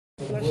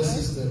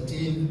Verses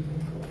 13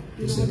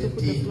 to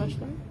 17.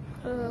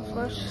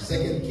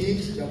 2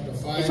 Kings chapter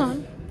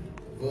 5,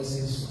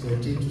 verses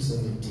 13 to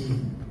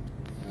 17.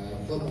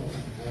 Come on,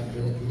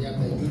 you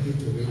need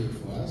to read it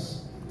for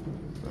us,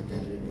 and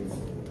then we move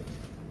forward.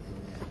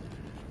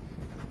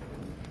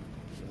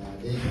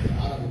 Amen.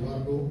 العربي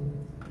برضه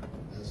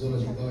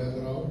زول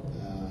يقرأ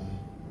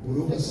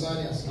بلوغ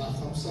الثاني أصحاح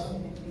 5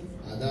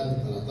 أعداد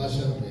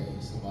 13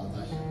 ل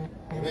 17.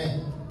 Amen.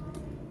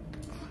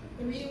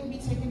 The reading will be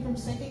taken from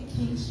 2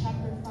 Kings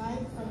chapter 5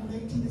 from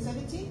 13 to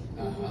 17.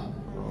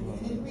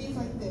 And it reads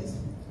like this.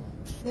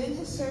 Then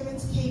his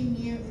servants came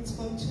near and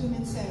spoke to him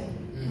and said,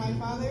 My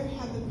father,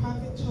 had the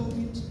prophet told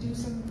you to do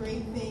some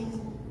great things,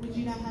 would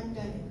you not have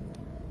done it?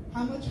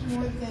 How much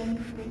more then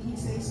when he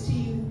says to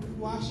you,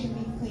 wash and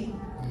be clean?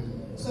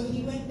 So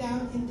he went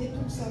down and dipped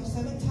himself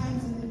 7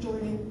 times in the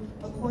Jordan,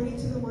 according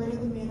to the word of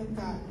the man of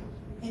God.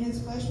 And his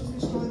flesh was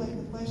restored like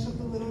the flesh of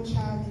the little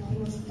child, and he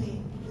was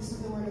clean. This is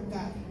the word of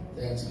God.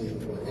 Thanks be to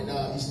God.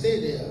 And stay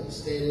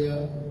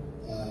there.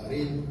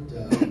 Read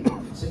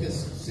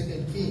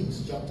 2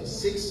 Kings chapter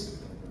 6,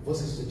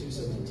 verses 13 to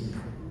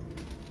 17.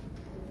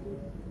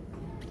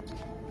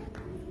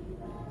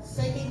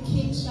 2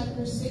 Kings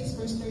chapter 6,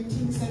 verse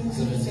 13 to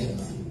 17.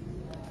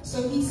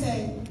 So he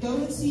said, Go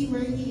and see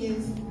where he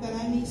is, that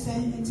I may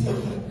send and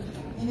take him.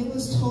 And it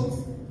was told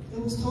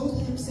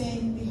him,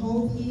 saying,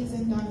 Behold, he is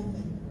in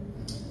Donathan.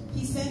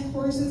 He sent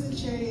horses and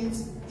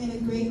chariots and a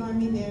great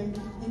army there,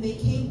 and they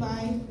came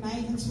by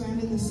night and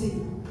surrounded the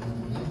city.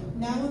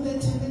 Now when the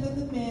attendant of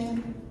the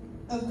man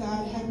of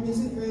God had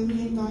risen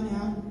early and gone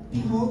out,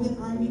 behold, an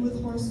army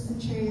with horses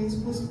and chariots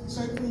was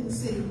circling the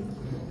city.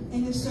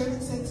 And his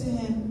servant said to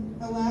him,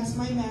 Alas,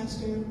 my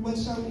master, what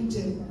shall we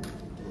do?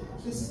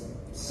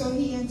 So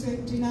he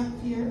answered, Do not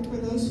fear, for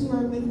those who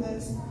are with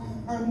us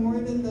are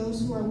more than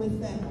those who are with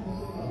them.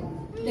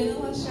 Then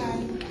Elisha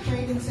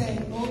prayed and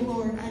said, O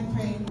Lord, I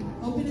pray,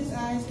 open his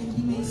eyes and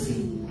he may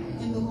see.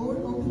 And the Lord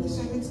opened the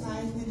servant's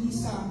eyes, and he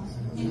saw.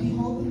 And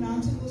behold, the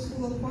mountain was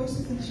full of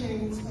horses and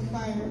chariots of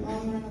fire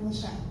all around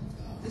Elisha.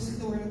 This is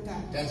the word of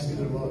God. Thanks be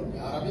to the Lord.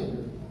 Arabic.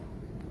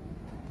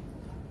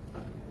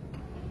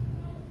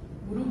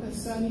 بلوغ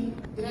الثاني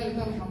قراءة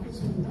كتاب محفوظ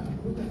من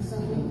بلوغ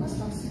الثاني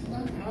أصحاح 6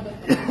 عدد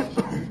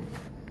 13.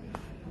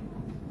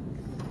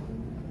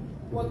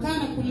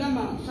 وكان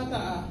كلما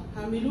خطأ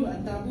حاملو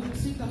التابوت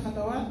 6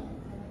 خطوات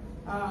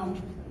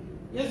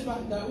يسبح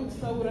داود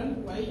ثورا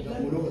وأيضا.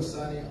 بلوغ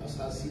الثاني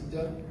أصحاح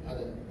 6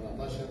 عدد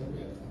 13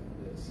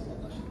 ل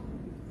 17.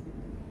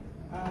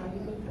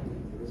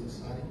 بلوغ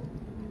الثاني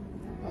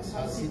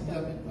أصحاح 6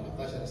 من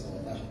 13 ل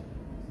 17.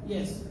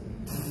 Yes.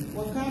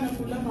 وكان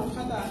كلما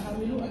خطأ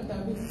حاملو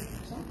التابوت.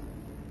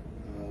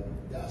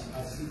 ده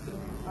أصحاح 6.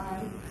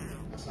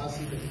 أصحاح 6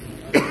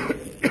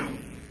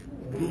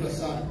 بلوغ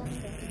الثاني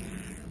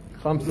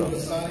 5. بلوغ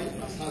الثاني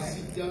أصحاح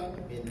 6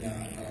 من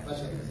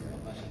 13 ل 17.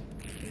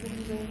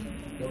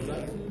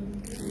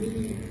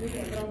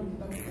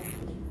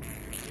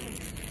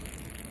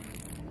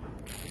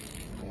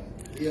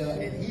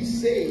 And he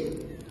said,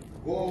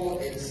 Go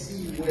and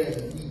see where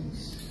he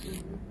is,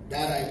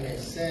 that I may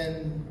send,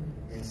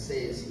 and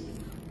says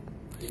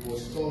he. It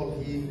was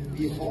told him,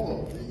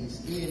 Behold, he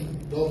is in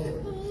Dothan.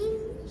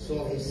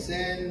 So he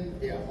sent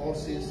their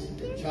horses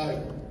and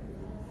chariots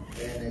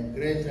and a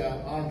greater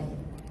army,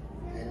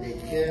 and they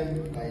came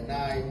by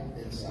night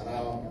and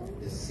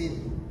surrounded the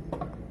city.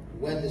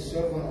 When the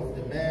servant of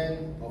the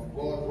man of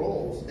God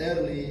rose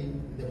early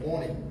in the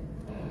morning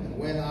and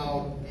went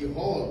out,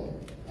 behold,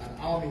 an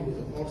army with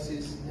the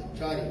horses and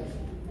chariots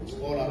was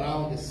all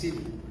around the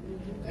city.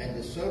 And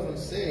the servant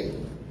said,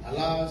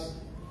 Alas,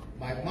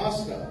 my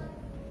master,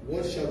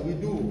 what shall we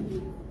do?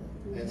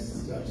 And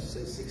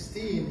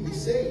 16, he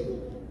said,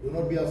 Do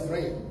not be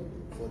afraid,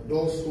 for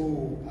those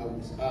who are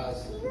with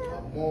us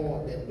are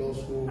more than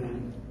those who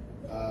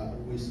are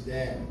with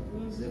them.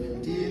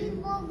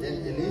 17,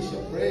 then Elisha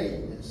prayed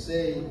and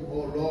said,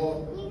 O Lord,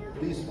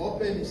 please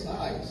open his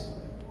eyes,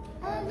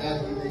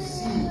 that he may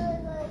see.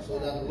 So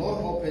that the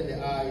Lord opened the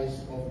eyes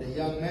of the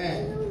young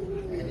man,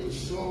 and he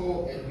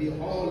saw, and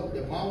behold,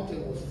 the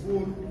mountain was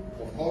full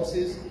of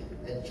horses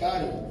and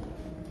chariots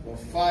of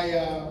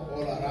fire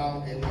all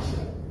around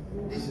Elisha.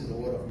 This is the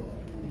word of God.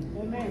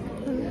 Amen.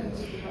 Yes.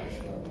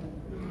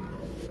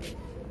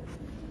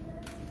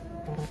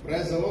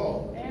 Praise the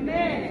Lord.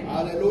 Amen.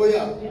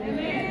 Hallelujah.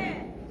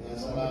 Amen.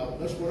 Yes,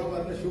 نشكر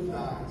ربنا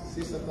شفنا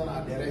سيستر طلع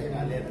ديرين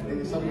علينا.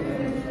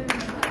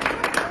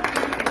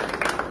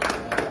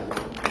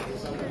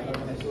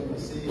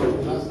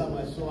 Last time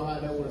I saw her,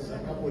 that was a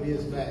couple of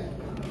years back.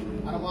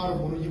 I don't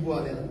know if you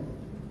bought it.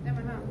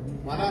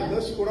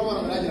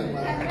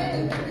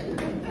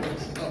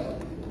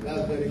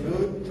 That's very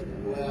good.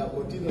 We are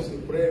continuously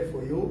praying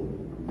for you.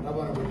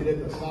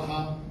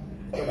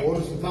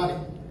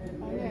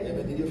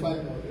 Did you find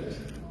out this?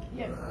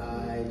 Yes.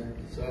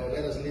 So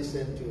let us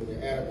listen to the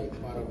Arabic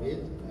part of it.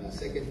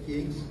 2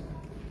 Kings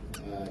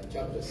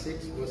chapter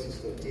 6, verses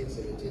 13,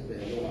 17.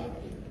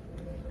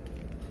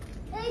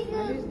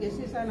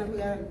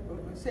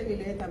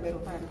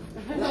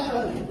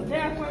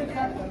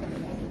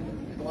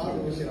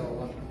 Okay,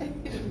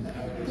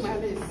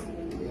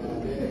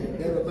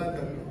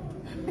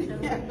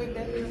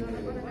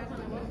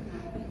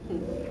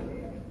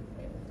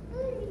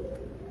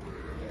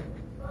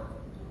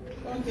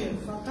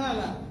 فقال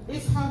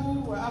اذهبوا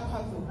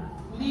وابحثوا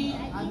لي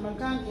عن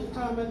مكان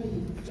إقامته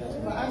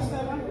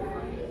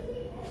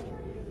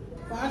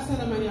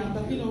فأرسل من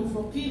يعتقله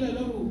فقيل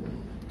له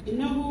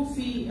إنه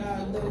في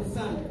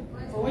دوثان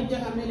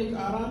فوجه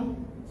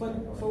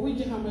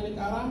ملك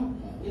أرام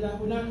إلى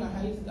هناك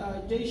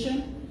جيشا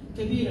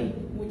كبيرا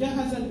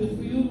مجهزا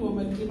بخيول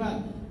ومركبات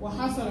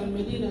وحاصر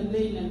المدينة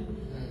ليلا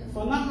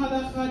فنهض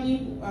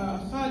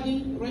خادم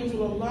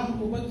رجل الله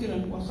مبكرا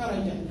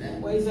وخرج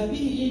وإذا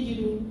به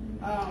يجد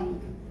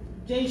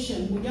جيشا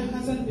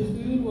مجهزا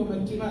بخيول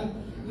ومركبات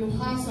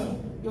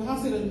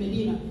يحاصر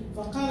المدينة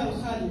فقال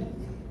الخادم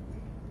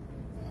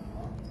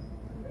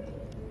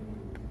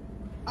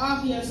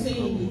يا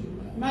سيدي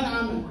ما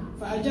العمل؟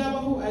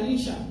 فأجابه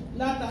أليشا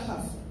لا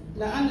تخف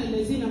لأن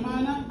الذين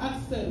معنا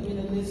أكثر من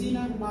الذين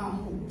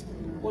معهم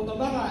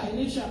وتضرع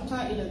أليشا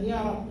قائلا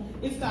يا رب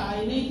افتح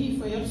عينيه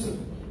فيبصر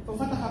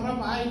ففتح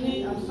الرب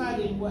عيني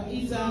الخادم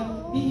وإذا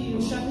به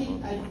يشاهد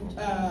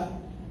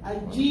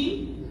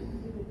الجيل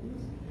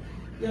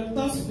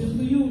يغتص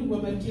بخيول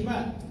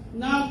ومركبات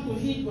نار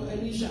تحيط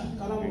بأليشا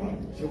كلام الرب.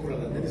 شكرا.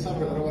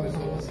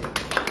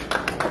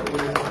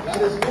 That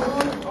is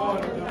good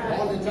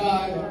all the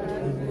time.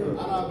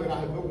 أنا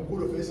بنحبكم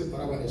كله في اسم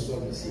ربنا يسوع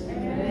المسيح.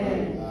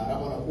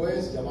 ربنا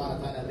كويس جماعة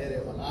تانية ليلة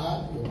يوم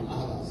الأحد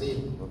عظيم.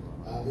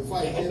 Before I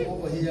came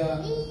over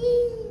here,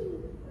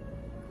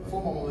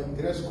 before Mama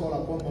Grace called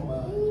upon Mama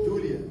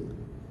Julia,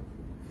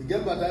 he gave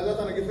me that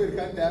I give her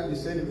can't have the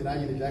same in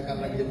Agni Jack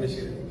and like the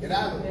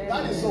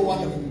that is so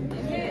wonderful.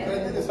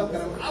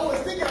 I was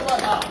thinking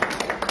about her.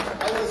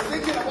 I was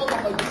thinking about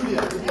Mama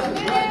Julia.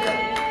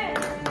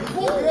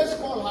 Before Grace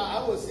called her,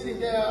 I was sitting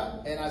there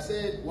and I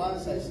said,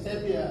 once I step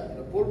here in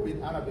the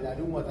pulpit, I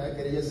do what I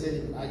can just say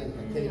it.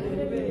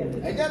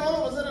 And then all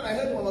of a sudden I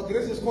heard Mama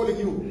Grace is calling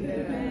you.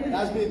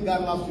 That's means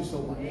God loves you so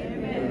much.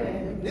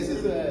 This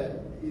is a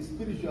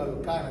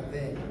spiritual kind of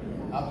thing.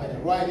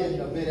 Happening right in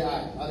your very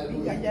eyes.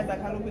 Hallelujah.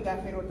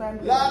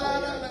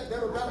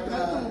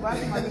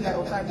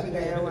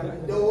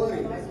 Don't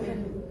worry.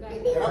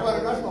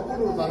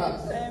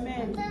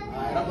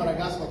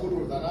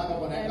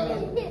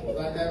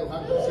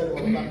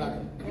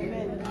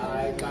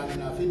 I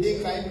can feeding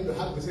kind to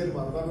have to sell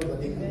my brother the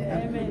thing.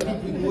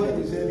 Can go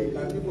to sell it,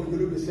 and people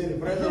will be selling.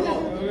 Praise the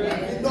Lord.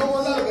 It don't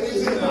want to be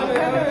selling.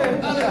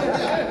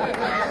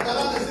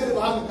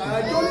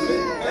 I told you,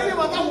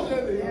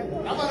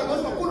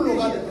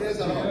 praise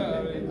the Lord.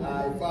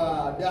 If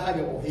they have a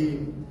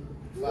him.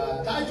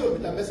 Title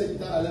with the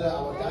message,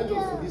 our title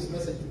for this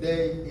message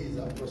today is a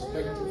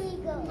Prospective.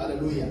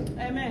 Hallelujah.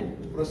 Amen.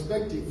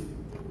 Prospective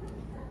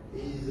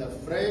is a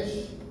fresh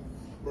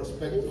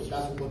perspective.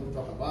 That's what we're going to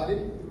talk about it.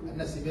 And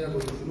that's the going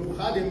to know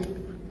Khadim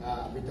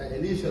with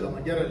Elisha, the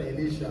Major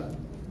Elisha,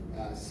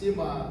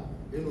 Sima,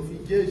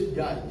 Jesh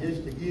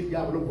Tegir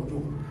Yablo.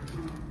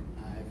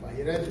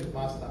 He read his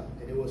master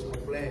and he was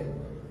complaining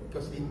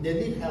because they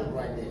need help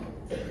right there.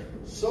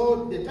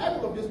 So the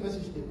title of this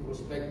message is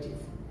Prospective.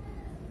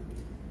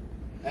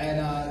 And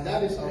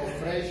that is our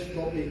fresh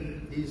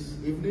topic this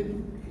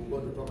evening. We're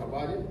going to talk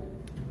about it.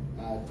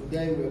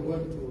 Today we're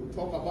going to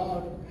talk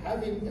about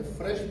having a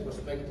fresh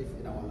perspective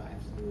in our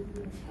lives.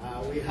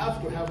 We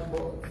have to have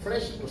a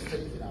fresh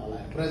perspective in our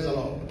life. Praise the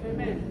Lord.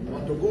 Amen. I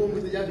want to go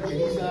with the Yadi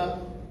Kenisa.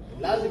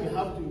 Last we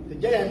have to, the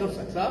Jaya and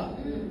Saksa.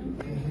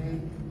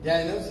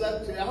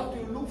 So you have to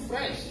look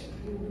fresh.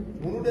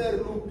 You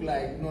look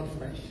like not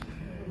fresh.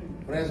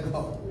 Praise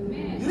God.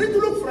 Amen. You need to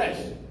look fresh.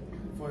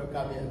 For your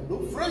career.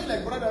 Look fresh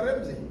like Brother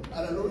Ramsey.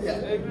 Hallelujah.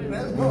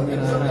 Praise God.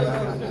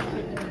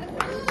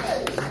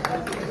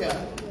 Hallelujah.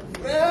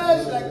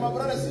 Fresh like my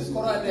brother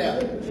Cisco right there.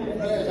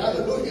 Fresh.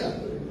 Hallelujah.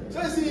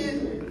 So you see,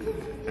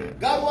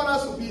 God wants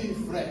us to be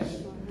fresh.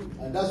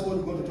 And that's what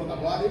we're going to talk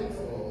about it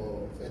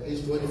for at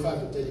least 25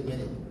 to 30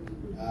 minutes.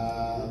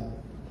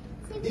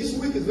 This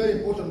week is a very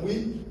important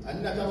week.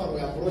 And in we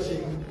are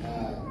approaching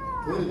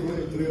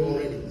 2023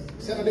 already.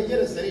 So they get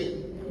a say.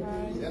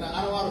 Then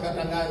I don't want to get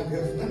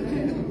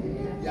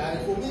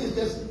yeah, for me it's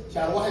just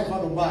Sharwai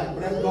Fadubai,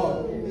 praise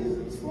God.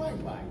 It's flying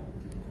by.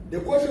 The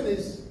question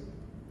is,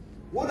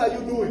 what are you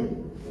doing?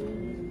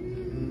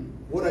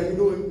 What are you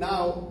doing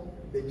now?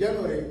 The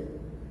January,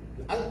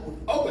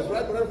 August,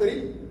 right?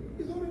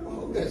 It's already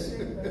August.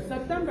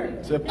 September.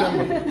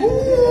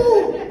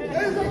 Ooh!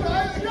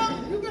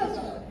 You guys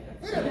are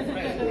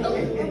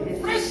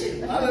fresh.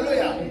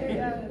 Hallelujah.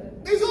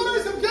 It's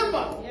already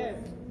September. Yes.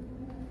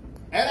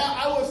 And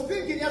I was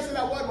thinking yesterday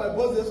about my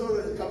boss is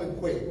already coming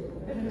quick.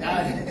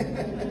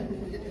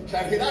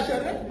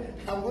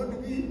 I'm going to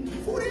be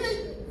 48.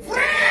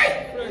 Fresh!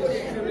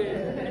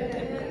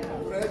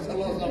 Praise the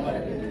Lord, somebody.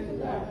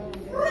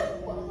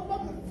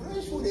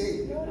 Fresh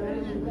 48.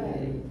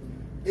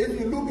 If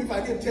you look, if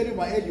I didn't tell you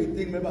my age, you'd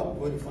think maybe I'm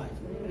 25.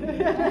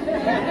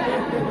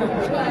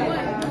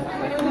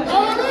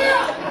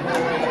 Hallelujah!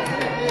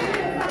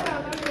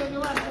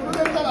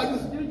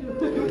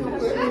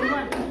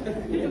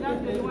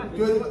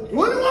 21.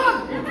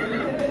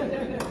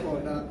 Oh,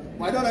 no.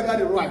 My daughter got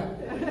it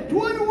right.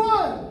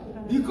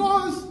 21.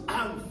 Because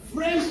I'm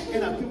fresh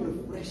and I keep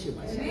refreshing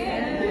myself.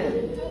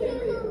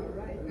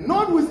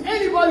 Not with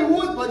anybody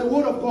word, but the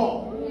word of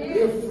God.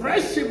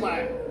 Refreshing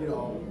my,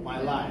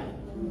 my life.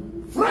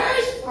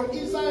 Fresh from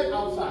inside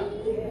outside.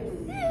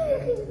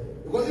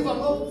 Because if I'm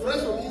not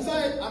fresh from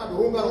inside, I'm a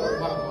wrong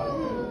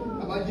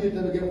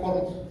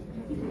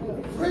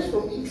fresh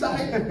from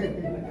inside,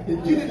 the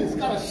genie is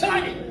kind of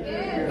shining.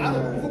 I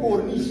don't know.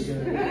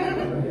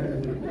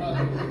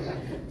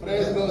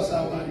 Praise God,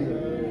 somebody.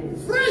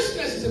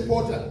 Freshness is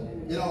important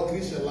in our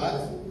Christian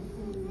life.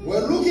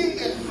 We're looking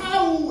at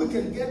how we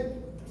can get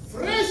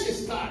fresh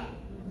start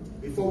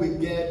before we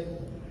get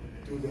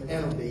to the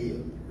end of the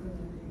year.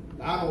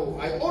 Now,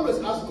 I always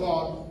ask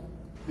God,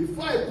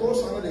 before I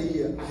cross another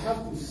year, I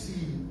have to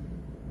see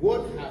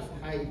what have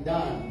I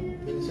done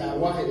in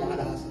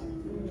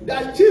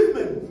the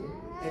achievement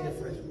and the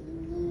fresh.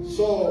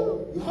 So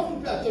you have to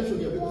pay attention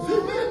here because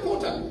it's very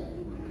important.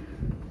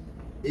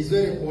 It's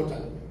very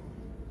important.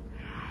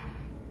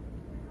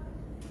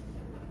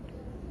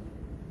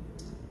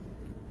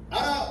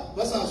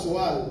 Basa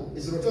sual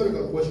is a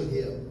rhetorical question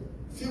here.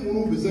 Fi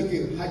munu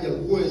bizakir haja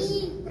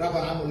kwes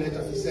raba amu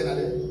leta fi sena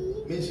de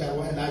min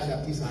sharwa la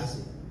sha kisasi.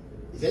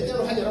 Iza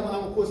jaro haja raba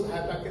amu kwes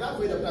hata kila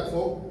faida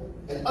platform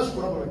and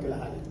ashkuru rabbana kila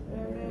haja.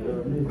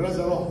 Praise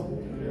the Lord.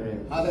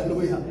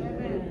 Hallelujah.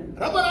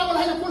 Raba amu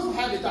haja kwes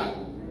haja.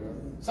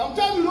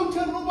 Sometimes you don't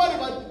tell nobody,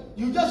 but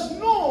you just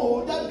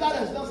know that God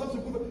has done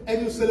something good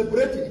and you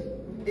celebrate it.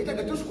 Ita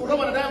katushkuru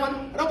rabbana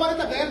diamond raba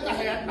ita gaerta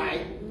hayat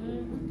nai.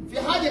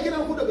 Now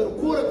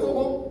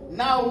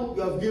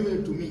you have given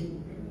it to me.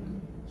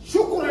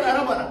 Shukran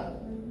Rabbana.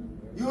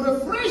 You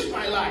refresh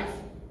my life.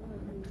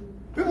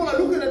 People are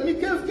looking at me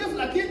carefully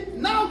like it.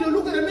 Now they're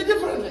looking at me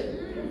differently.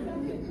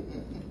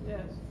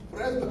 Yes.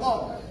 Praise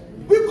God.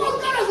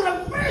 Because God has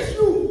refreshed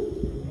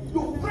you.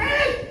 You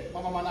fresh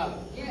Mama Manala.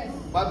 Yes.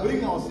 By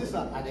bringing our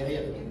sister at the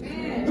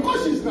end.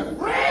 Because she's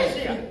refreshed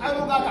here. I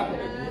don't got her.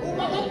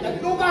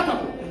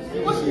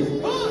 Because she's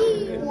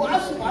good. Who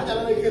asked you to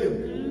kill him?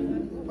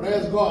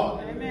 Praise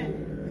God. Amen.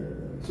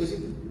 So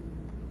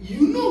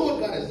you know what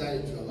God has done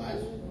into your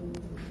life.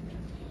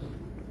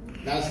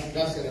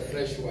 That's a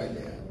refresh right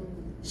there.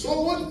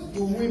 So what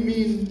do we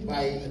mean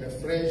by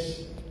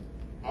refresh?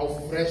 Our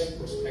fresh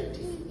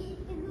perspective.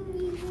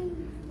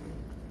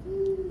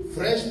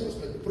 Fresh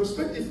perspective.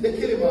 Perspective, the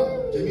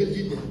kelima Jamil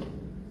Jidden,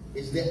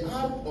 is the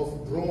art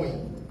of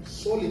drawing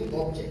solid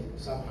object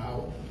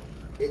somehow.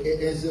 It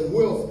is a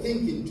way of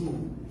thinking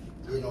too.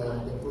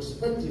 The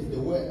perspective, the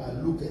way I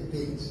look at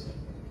things.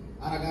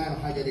 And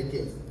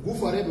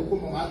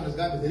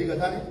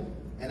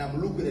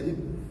I'm looking at it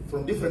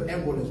from different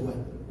angles as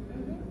well.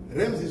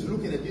 Rems is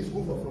looking at this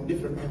goofer from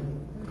different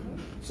angles.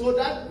 So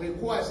that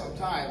requires some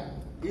time.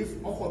 If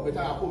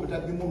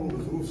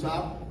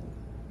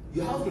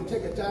you have to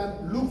take a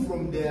time, look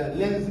from their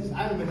lenses.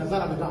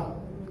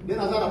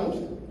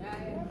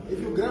 If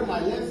you grab my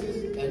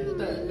lenses and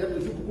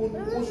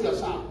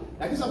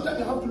like sometimes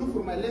you have to look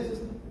from my lenses.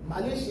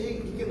 Malaysia,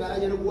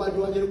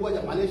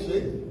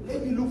 let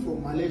me look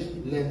from Malaysia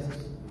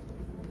lenses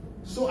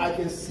so I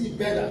can see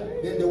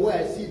better than the way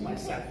I see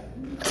myself.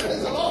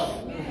 Praise the Lord.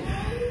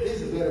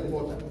 This is very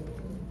important.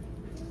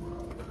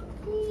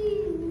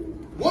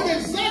 What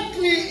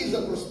exactly is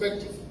a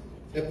perspective?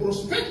 A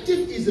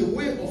perspective is a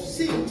way of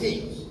seeing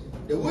things.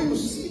 The way you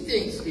see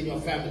things in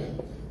your family.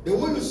 The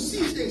way you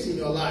see things in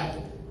your life.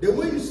 The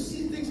way you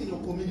see things in your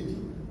community.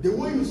 The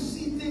way you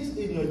see things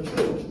in your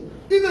church.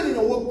 Even in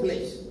your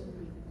workplace.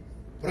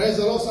 Praise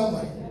the Lord,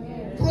 somebody.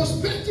 Amen.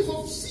 Perspective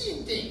of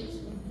seeing things.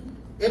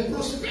 A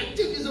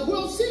perspective is a way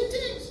of seeing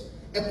things.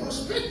 A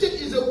perspective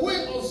is a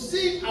way of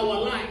seeing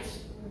our lives.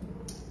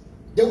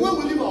 The way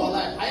we live our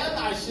life. Hayat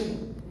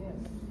Ashim.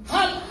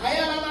 Hal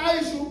Hayat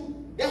Aishu.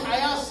 The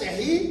Hayat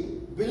Sahi.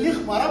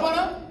 Bilikh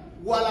Marabana.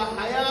 Wala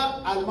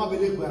Hayat Alma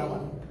Bilikh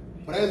Marabana.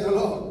 Praise the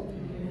Lord.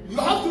 You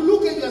have to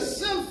look at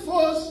yourself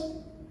first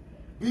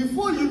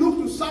before you look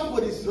to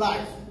somebody's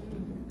life.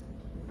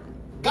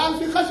 قال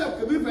في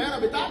خشب كبير في هنا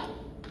بتاعك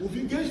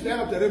وفي جيش في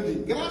هنا بترمي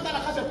كمان انا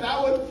خشب في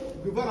اول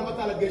بيبقى ما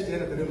طالع جيش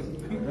هنا ترمي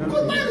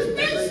كل ما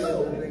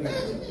يستنسوا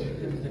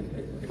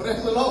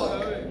praise the Lord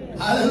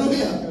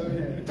hallelujah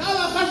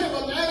طالع خشب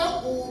في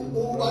عينك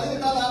وبعدين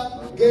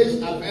طالع جيش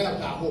في هنا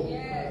بتاعهم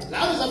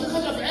لانه اذا في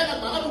خشب في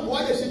عينك معناته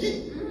بواجه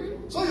شديد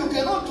so you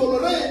cannot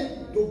tolerate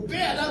to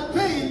bear that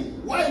pain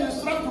while you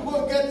strive to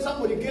go get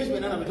somebody gauge في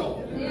هنا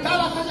بتاعهم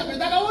طالع خشب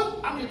بتاعك اول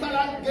عم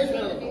يطلع جيش في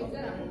هنا بتاعهم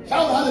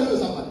shout hallelujah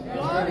somebody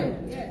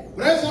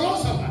praise the Lord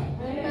somebody.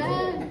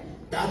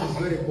 That is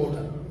very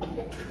important.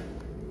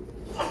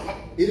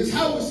 It is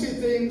how we see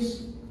things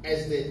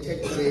as they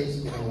take place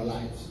in our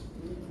lives.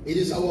 It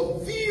is our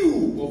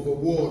view of the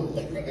world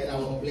and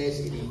our place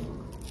in it.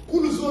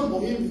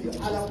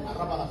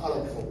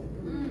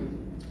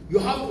 You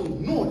have to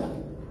know that.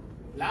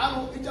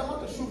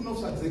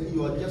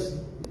 You are just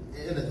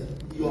anything.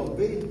 You are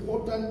very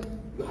important.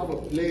 You have a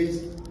place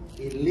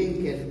in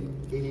Lincoln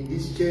and in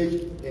this church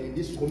and in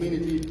this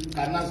community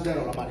cannot stand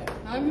on about it.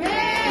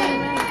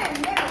 Amen.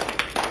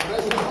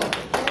 Praise the Lord.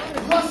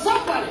 You are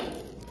somebody.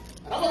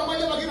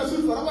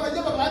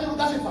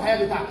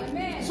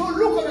 So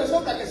look at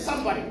yourself like a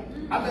somebody.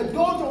 I'm a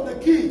daughter of the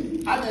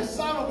king. I'm a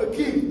son of the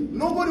king.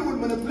 Nobody will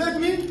manipulate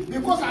me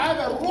because I have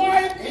a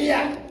right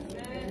here.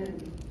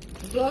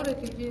 Glory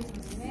to Jesus.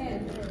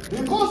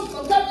 Because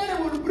sometimes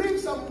anyone will bring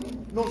some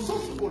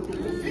nonsense to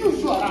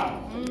confuse you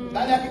around.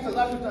 That you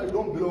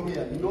don't belong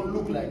here. You don't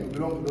look like you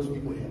belong to those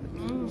people here.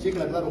 Shake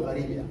like that of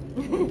Arabia.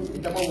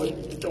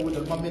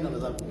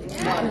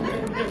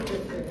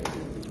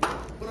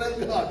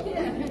 Praise God.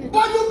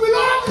 But you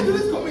belong to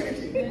this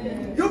community.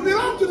 You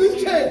belong to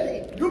this church.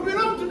 You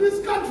belong to this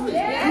country.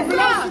 You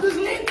belong to this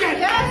Lincoln.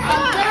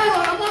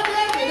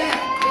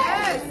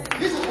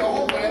 This is your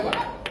home forever.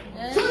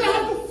 So you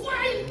have to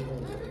find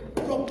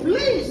your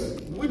place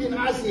within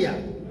us here.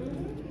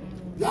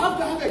 You have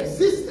to have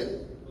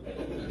existence.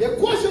 The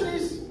question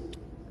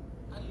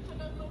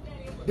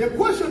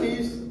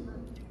is,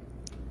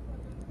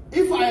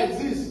 if I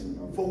exist,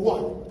 for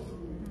what?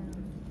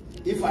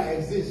 If I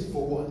exist,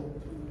 for what?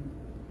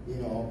 You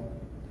know,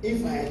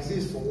 if I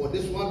exist, for what?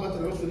 This one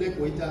matter also like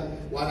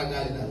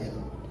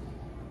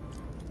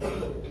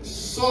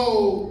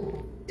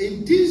so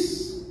in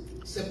this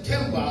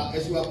September,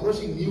 as we are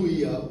approaching New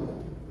Year,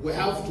 we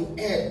have to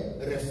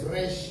add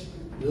refresh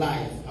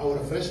life, our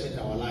refreshment,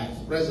 our lives.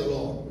 Praise the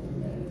Lord.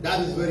 That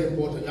is very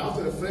important. You have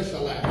to refresh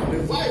your life,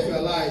 revive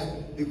your life,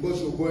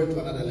 because you're going to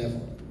another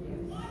level.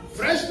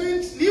 Fresh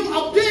means new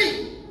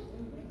update.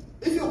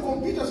 If your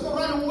computer is not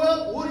running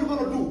well, what are you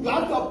going to do? You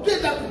have to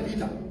update that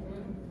computer.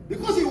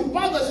 Because it will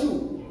bothers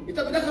you. It's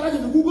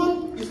in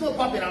Google, it's not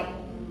popping up.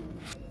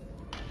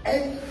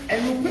 And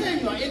you pay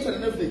your internet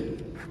and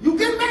everything. You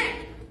get back.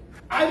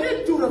 I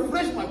need to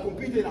refresh my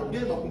computer and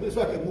update my computer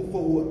so I can move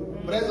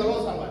forward. Praise the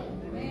Lord, somebody.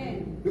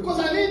 Amen. Because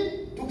I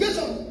need to get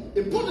some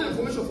important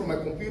information from my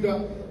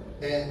computer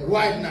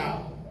right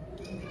now.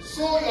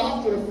 So you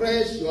have to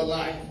refresh your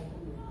life.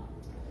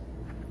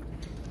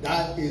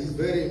 That is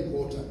very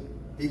important.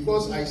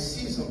 Because I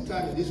see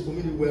sometimes in this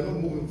community we are not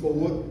moving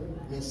forward.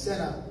 And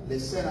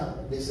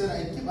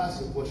keep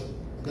asking questions.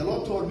 The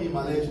Lord told me,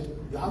 Marlesh,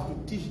 you have to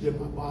teach them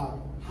about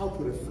how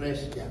to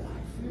refresh their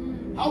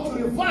life. How to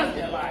revive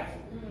their life.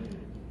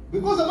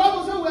 Because the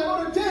Bible says we are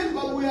not retained,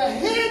 but we are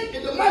hid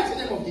in the mighty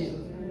name of Jesus.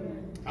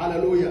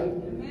 Hallelujah.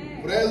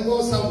 Amen. Praise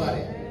God,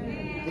 somebody.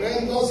 Amen.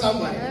 Praise God,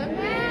 somebody.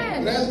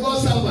 Amen. Praise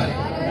God, somebody.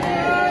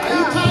 Amen. Are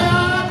you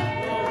tired?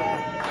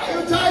 Are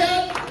you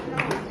tired?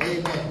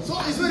 Amen. So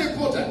it's very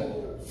important.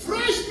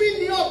 Fresh means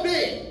new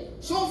update.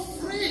 So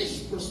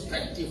fresh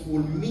perspective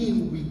will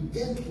mean we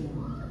get to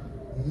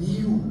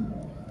new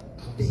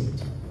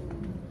update.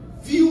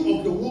 View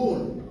of the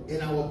world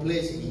and our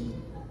place in it.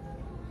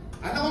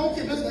 And now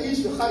okay, let's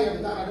issue we're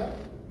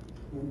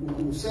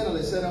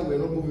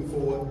not moving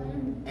forward,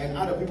 and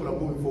other people are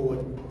moving forward,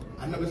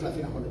 and now it's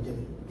like on the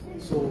journey.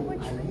 So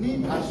I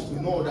need us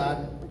to know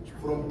that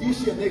from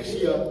this year, next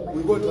year,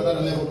 we go to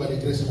another level by the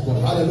grace of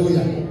God.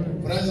 Hallelujah.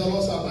 Praise the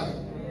Lord, somebody.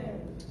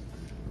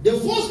 The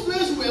first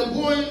place we are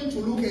going to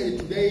look at it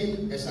today,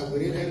 as I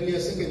read earlier,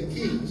 2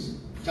 Kings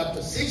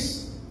chapter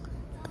 6.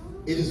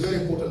 It is a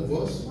very important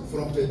verse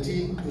from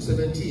 13 to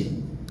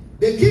 17.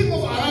 The king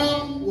of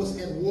Aram was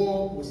at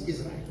war with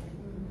Israel.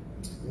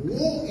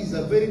 War is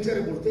a very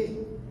terrible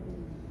thing.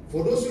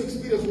 For those who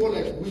experience war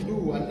like we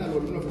do, I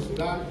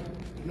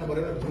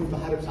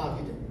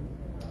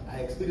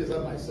experienced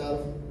that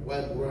myself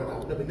while growing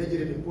up. Because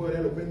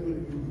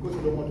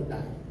you don't want to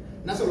die.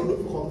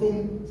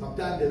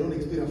 Sometimes they don't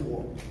experience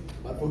war.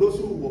 But for those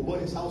who were born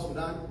in South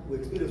Sudan, we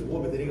experience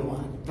war with the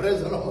Ringaman. Praise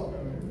the Lord.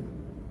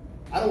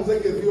 I don't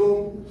think if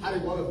you had a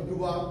war of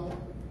Juba,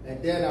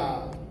 and then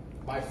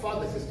my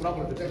father is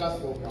traveling to take us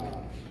from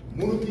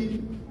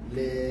Munuki,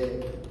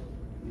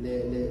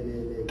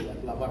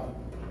 Labat.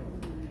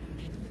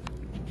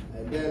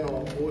 And then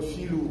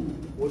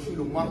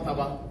Oshilu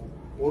Martaba,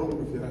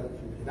 Oromu Fira,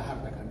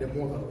 Dahataka, the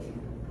mother of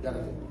Oshilu.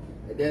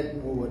 And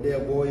then we were there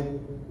going,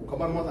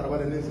 come on, Mother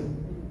about an instant.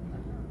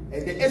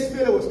 And the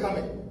SPLA was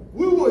coming.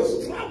 We were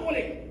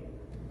struggling.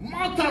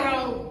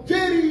 Matara,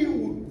 Jerry,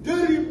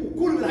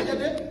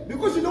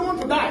 because you don't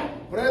want to die.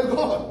 Praise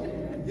God.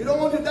 You don't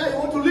want to die, you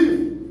want to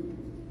live.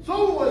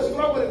 So we were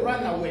struggling,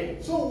 running away.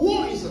 So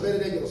war is a very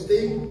dangerous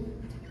thing.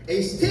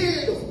 A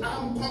state of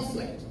armed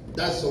conflict.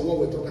 That's what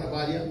we're talking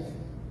about here.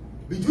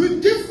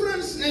 Between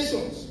different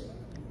nations.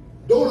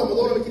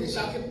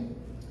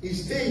 He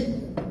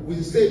stayed with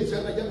the state.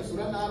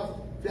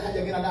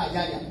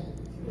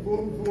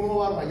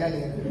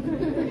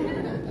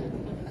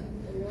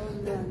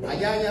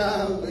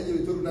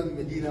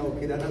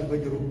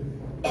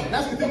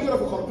 That's the thing of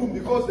Khartoum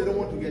because they don't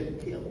want to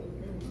get killed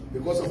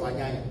because of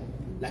Anyanya.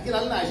 Like in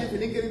Allah, I should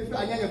think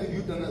Anyanya will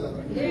use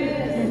another.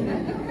 Yes.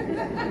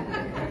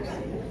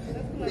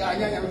 The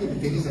Anyanya will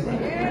get this. The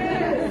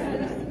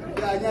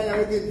Anyanya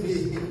will get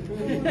this.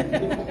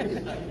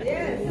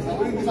 Yes.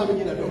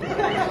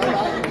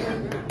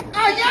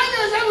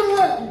 Anyanya is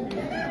everywhere.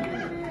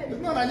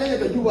 It's not So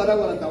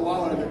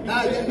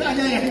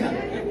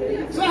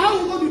how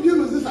are we going to deal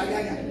with this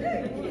Anyanya?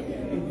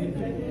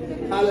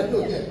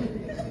 Hallelujah.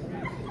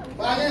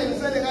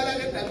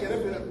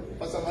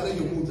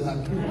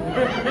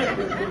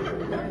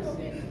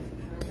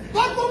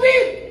 God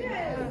forbid!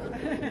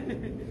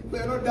 We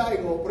are not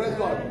dying, oh, praise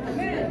God.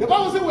 The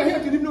Bible says we're here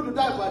to live, not to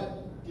die, but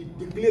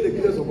declare the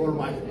grace of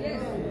Almighty.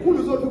 Who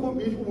is all people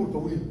be who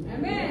will win?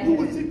 You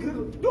will see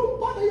grace. Don't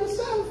bother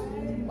yourself.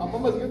 My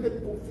mama's going to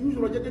get confused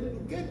or get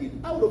it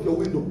out of your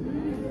window.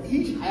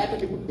 Each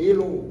hayata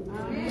hello.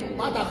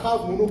 Mata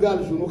half munugal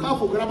shunu, half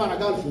grama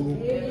nagal shunu.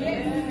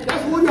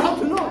 That's what you have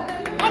to know.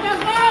 Mata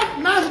half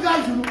nas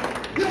gal shunu.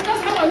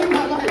 That's how I live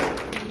my life.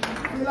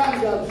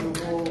 Gal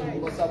shunu,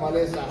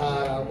 Basamales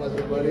Sahara,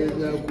 Basamales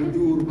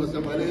Kudur,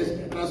 Basamales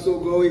Raso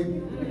going.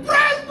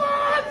 Praise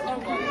God!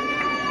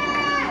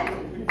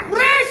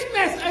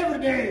 Freshness every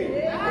day.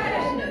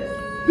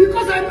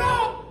 Because I know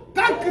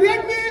God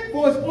created me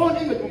for his own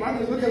image. I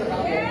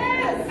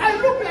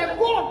look like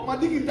God, my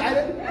digging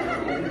tired.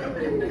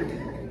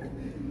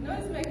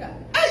 Noise maker.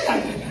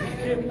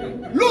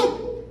 Look,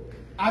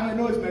 I'm a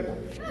noise maker.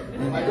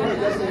 I don't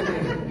just say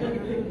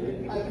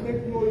I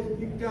make noise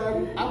big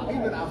time. I'm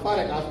even a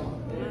fire asthma.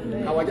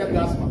 I get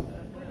asthma.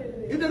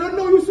 If they don't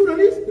know who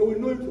Sudanese, they will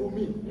know it through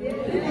me.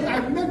 Because I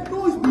make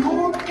noise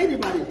beyond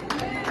anybody.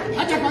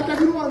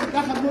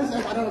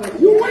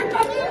 You wake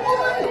up in the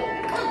morning.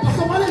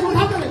 Somebody don't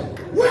happen.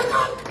 Wake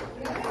up.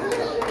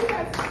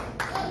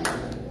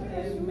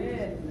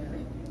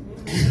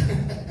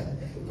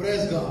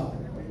 Praise God.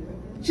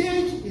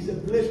 Church is a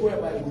place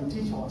whereby we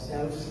teach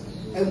ourselves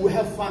and we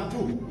have fun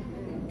too.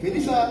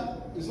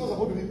 Kenisa is not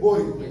supposed to be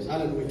boring place.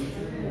 Hallelujah.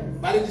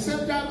 But at the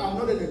same time, I'm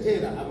not an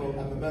entertainer. I'm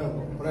a man of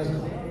God. Praise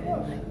God.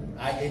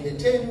 I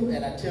entertain you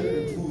and I tell you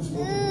the truth.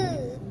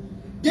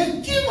 The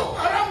king of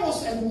Aram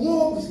was at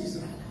war with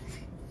Israel.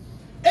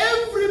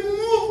 Every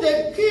move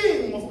the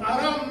king of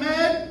Aram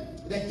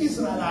made, the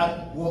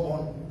Israelites were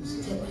on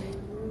his table.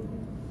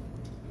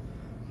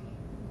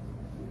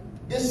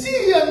 The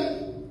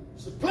Syrian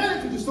is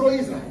planning to destroy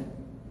Israel.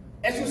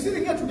 As you're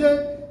sitting here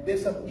today,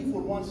 there's some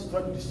evil ones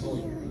trying to destroy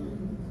you.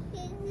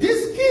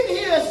 This king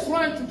here is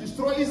trying to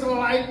destroy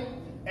Israelite,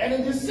 and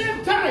at the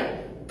same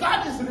time,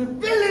 God is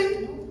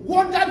revealing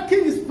what that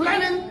king is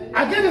planning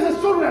against his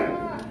children.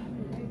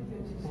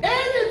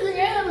 Anything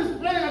enemy is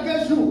planning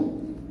against you,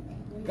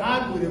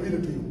 God will reveal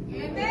it to you.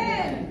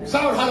 Amen.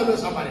 Shout hallelujah,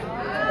 somebody.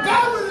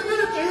 God will reveal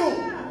it to you.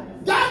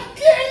 That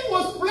king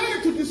was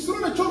planning to destroy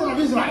the children of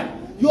Israel.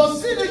 You are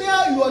sitting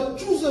here, you are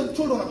choosing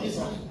children of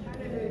Israel.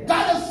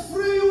 God has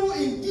freed you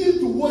indeed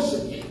to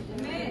worship him.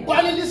 Amen.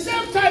 But at the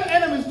same time,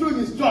 enemy is doing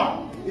his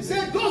job. He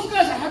said, those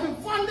guys are having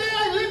fun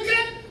there in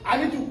Lincoln. I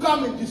need to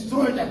come and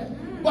destroy them.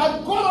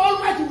 But God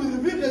Almighty will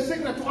reveal the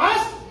secret to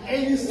us,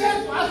 and he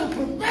said for us to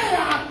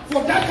prepare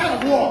for that kind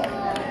of war.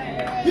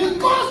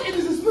 Because it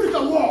is a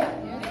spiritual war.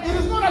 It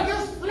is not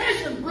against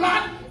flesh and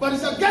blood, but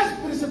it's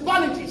against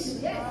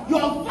principalities. You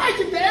are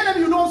fighting the enemy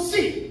you don't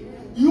see.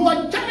 You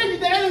are challenging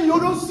the enemy you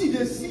don't see.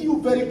 They see you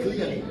very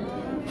clearly.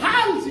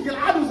 How are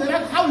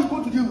you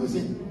going to deal with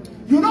him?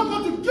 You're not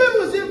going to deal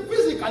with him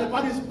physically,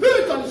 but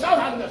spiritually. Shout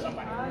hallelujah,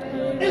 somebody.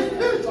 It's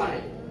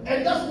spiritually.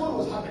 And that's what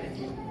was happening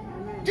here.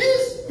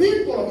 These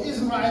people of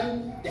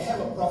Israel, they have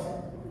a prophet.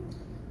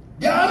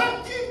 The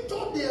Arab king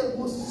thought there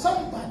was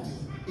somebody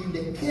in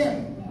the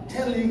camp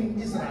telling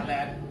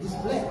Israel his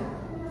plan.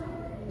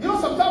 You know,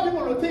 sometimes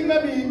people will think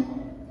maybe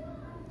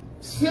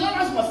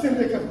Filanas must send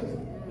the camp.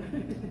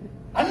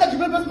 I'm not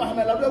giving us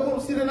Mahamad, I'm going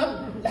to see them.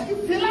 Like if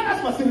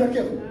Filanas must send the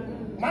camp.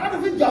 Man,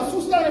 if you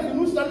just stand if you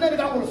lose, then they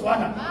can't go to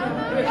Swana.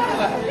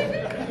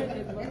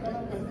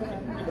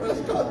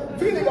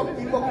 Feeling of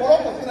people,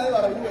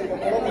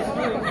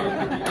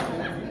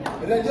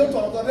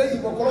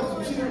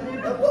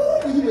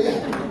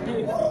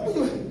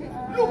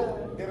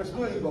 look, there is no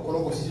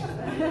Ibokologos.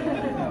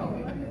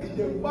 In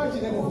the mighty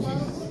name of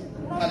Jesus.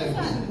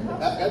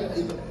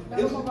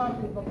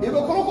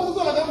 Ibokologos is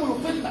all I will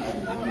fit.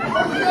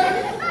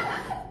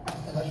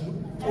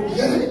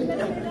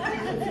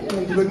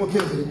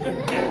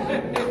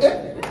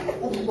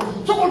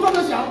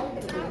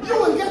 You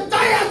will get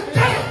tired.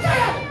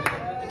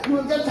 You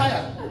will get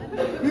tired.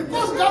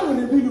 Because God will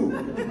reveal you.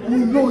 We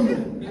will know you.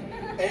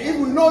 And if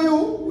we know you,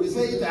 we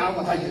say it. Now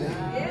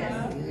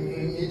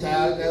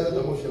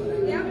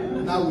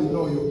we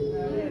know you.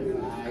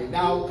 And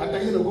now,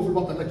 because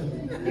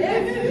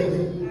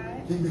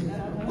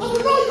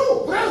we know you.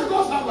 Praise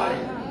God, somebody.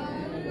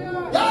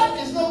 That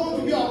is not going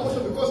to be our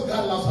portion because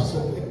God loves us so.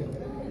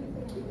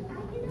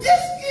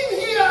 This king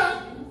here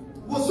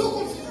was so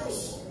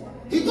confused.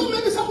 He thought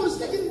maybe someone is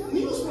taking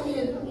news from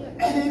him.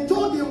 And he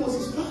told him was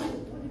his spy.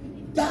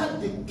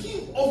 That the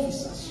king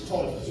officers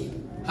told him.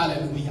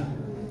 Hallelujah.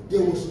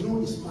 There was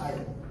no spy,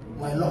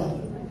 my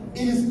Lord.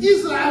 It is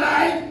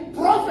Israelite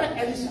prophet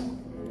Elisha.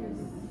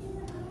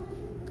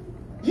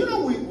 You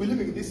know, we live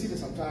in this city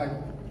sometimes.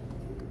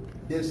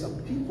 There's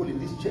some people in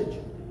this church,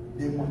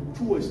 they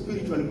mature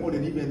spiritually more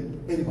than even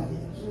anybody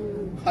else.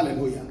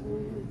 Hallelujah.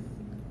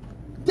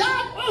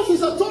 That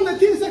officer told the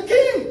king, he said,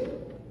 King,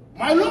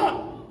 My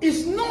Lord,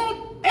 it's not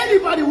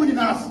anybody within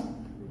us,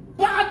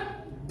 but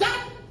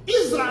that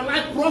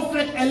Israelite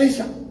prophet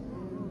Elisha.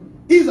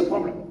 He's a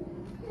problem.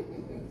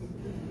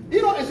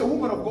 You know, as a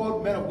woman of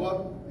God, man of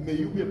God, may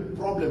you be a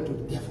problem to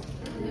the devil.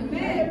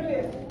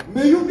 Amen.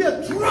 May you be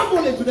a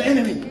trouble to the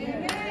enemy.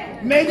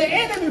 Amen. May the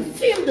enemy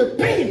feel the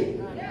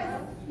pain.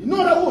 Yes. You know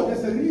that word?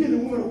 There's a real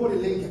woman of God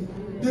in Lincoln.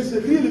 There's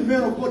a real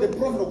man of God, the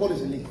prophet of God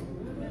is in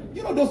Lincoln.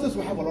 You know, those days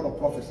we have a lot of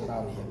prophets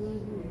around here.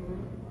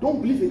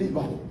 Don't believe in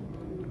anybody.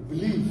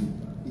 Believe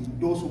in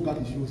those who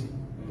God is using.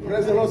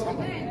 Praise the Lord,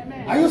 somebody.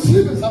 Amen. Are you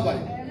sleeping, somebody?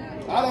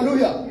 Amen.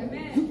 Hallelujah.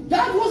 Amen.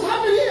 That was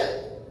happening here.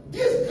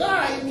 This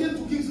guy came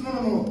to King.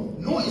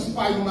 No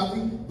spy, no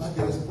nothing. But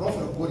there is a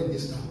prophet of God in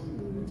this town.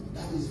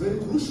 That is very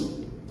crucial.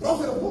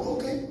 Prophet of God,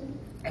 okay.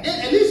 And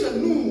then Elisha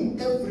knew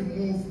every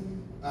move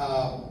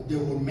they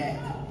would make,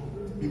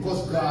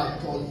 because God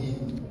told him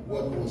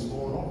what was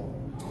going on.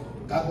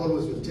 God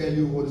always will tell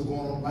you what is going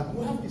on, but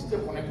you have to stay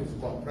connected with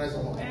God. Praise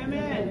the Lord.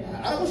 Amen.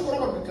 I was going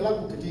to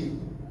tell you,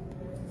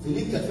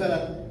 Philip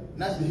Kafela,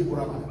 Nas Bihi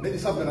Kurama, let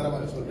us have another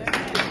one.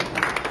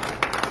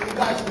 You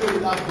guys really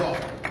love God.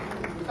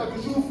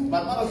 Because you should,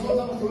 but not as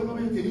well as you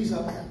in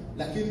Kenisa,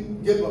 like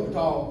in Gilbert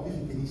Town,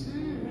 in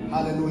Kenisa.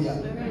 Hallelujah.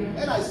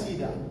 And I see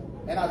that.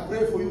 And I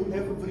pray for you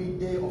every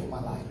day of my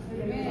life.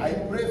 Amen. I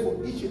pray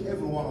for each and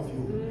every one of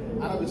you.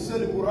 And I will say,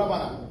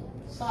 Kurabana,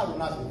 Sadu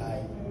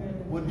Nasbitai.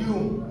 Would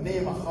you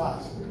name a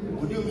fast?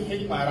 Would you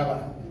hate my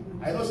rabbi?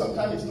 I know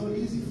sometimes it's not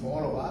easy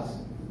for all of us.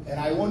 And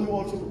I want you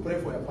also to pray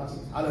for your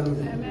pastor.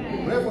 Hallelujah.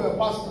 Amen. Pray for your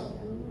pastor.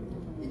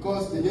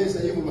 Because the days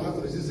are evil, we have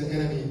to resist the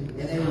enemy, and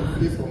the enemy will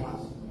flee from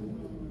us.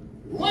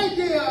 Right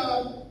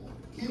there,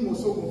 King was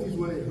so confused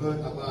when he heard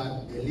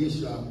about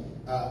Elisha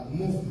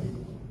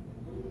movement.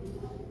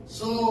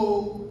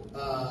 So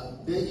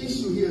the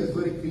issue here is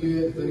very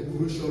clear, very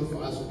crucial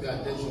for us to pay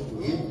attention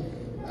to it.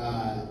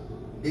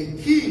 The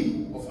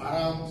king of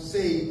Aram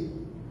said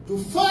to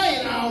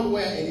find out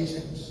where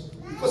Elisha is.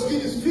 Because king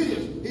is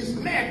furious. He's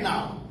mad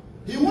now.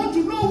 He wants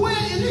to know where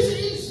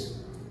Elisha is.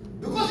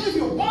 Because if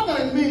you're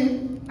bothering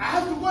me, I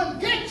have to go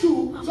and get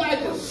you so I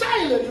can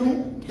silence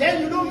you.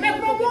 Then you don't make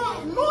no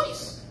more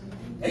noise.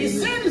 And he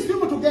sent his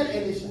people to get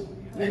Elisha.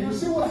 And you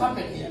see what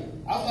happened here.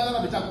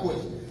 After that,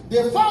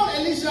 they found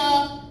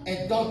Elisha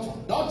at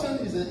Dothan. Dothan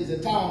is a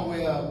town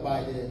where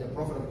by the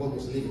prophet of God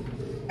was living.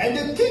 And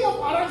the king of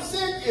Aram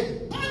sent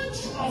a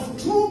bunch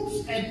of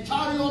troops and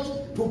chariots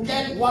to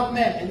get one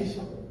man,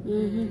 Elisha.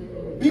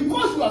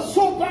 Because you are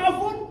so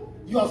powerful,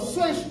 you are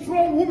so a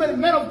strong woman,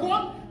 man of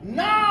God,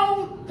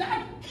 now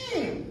that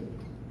king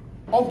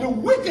of the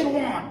wicked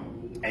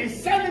one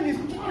is sending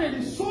his chariot,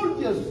 his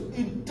soldiers,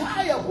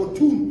 entire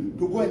platoon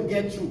to go and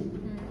get you.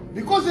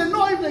 Because they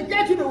know if they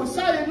get you, they will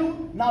silence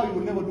you. Now you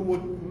will never do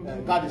what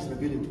God is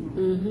revealing to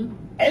you.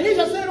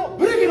 Elisha said, no,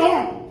 bring it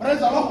on. Praise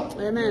the Lord.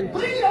 Amen.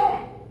 Bring it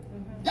on.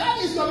 That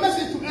is your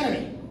message to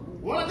enemy.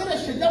 Praise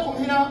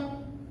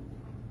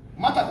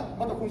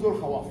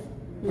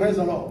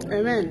the Lord.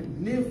 Amen.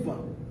 Never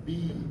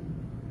be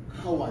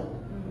coward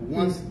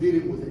once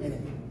dealing with the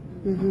enemy.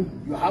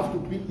 You have to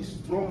be a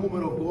strong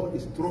woman of God, a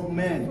strong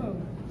man.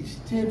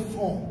 Stand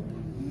firm.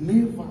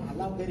 Never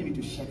allow enemy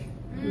to shake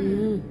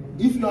you.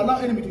 If you allow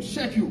enemy to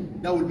shake you,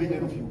 that will be the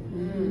end of you.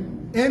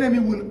 Enemy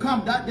will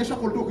come. That they shall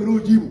call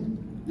you.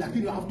 Like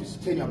you have to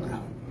stand your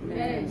ground.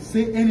 Amen.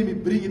 Say, enemy,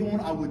 bring it on.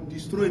 I will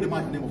destroy the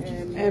mighty name of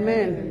Jesus.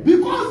 Amen.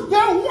 Because the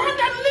one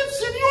that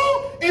lives in you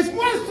is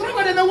more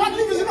stronger than the one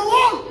lives in the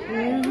world.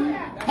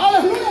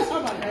 Hallelujah,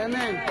 somebody.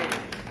 Amen.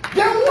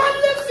 The one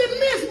lives in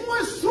me is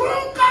more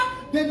stronger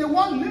than the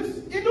one lives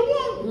in the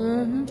world.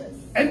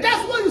 And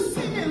that's why you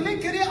see me in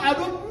Lincoln here. I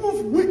don't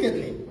move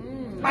wickedly.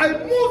 I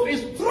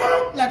move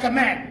strong like a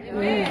man.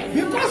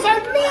 Because I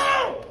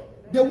know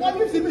the one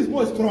lives in me is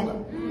more stronger.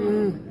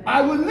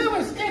 I will never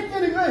escape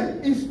telling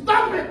you,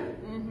 stop it.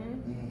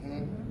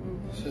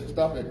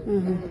 Stop it.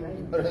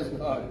 Praise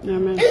God.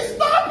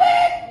 Stop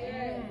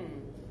it.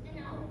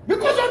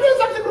 Because you're doing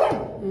something wrong.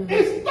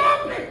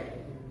 Stop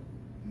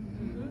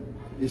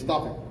it.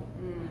 Stop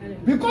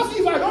it. Because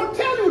if I don't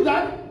tell you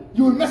that,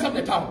 you will mess up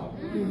the town.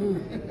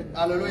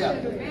 Hallelujah.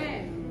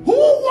 Who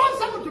wants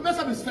someone to mess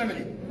up his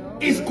family?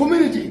 His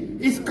community,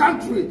 his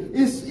country,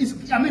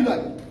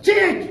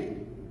 change.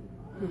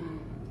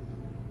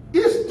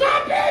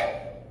 Stop it.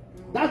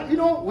 That, you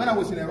know, when I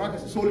was in Iraq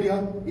as a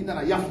soldier, in the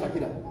Yafta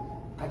Kida,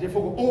 I just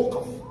forgot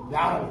Okaf, the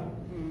Arab.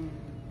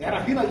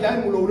 Irakina Jai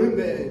Mulorim,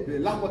 the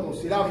Lakwat of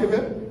Sirah,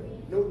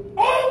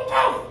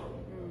 Okaf.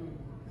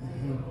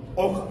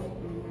 Okaf.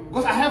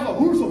 Because I have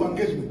rules of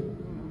engagement.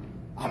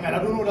 I mean, I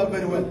don't know that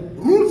very well.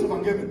 Rules of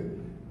engagement.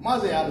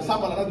 Rules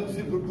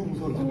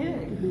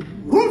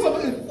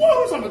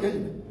of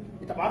engagement.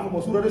 It's about from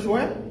Masura de Shoe,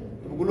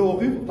 to Gulo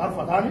of him,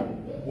 Tarfatani,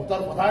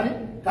 Mutarfatani,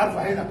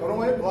 Tarfahena,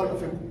 Korowe, all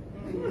of him.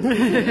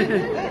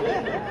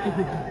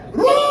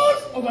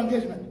 Rules of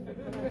engagement.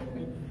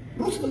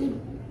 Rules of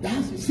engagement.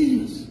 That's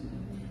serious.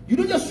 You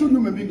don't just shoot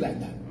human being like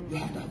that. You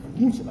have to have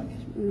rules of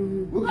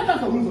engagement. We can't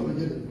have the rules of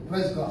engagement.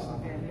 Praise God.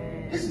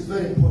 This is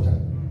very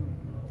important.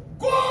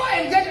 Go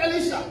and get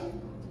Elisha,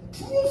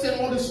 troops and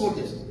all the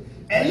soldiers.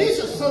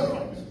 Elisha's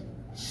servant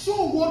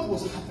saw what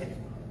was happening.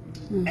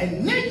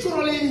 And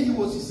naturally he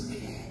was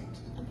scared.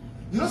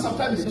 You know,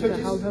 sometimes in the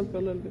churches, I'll help a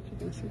little bit, you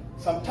can see.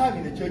 sometimes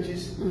in the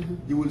churches,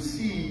 you will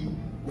see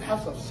we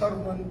have some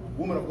servant,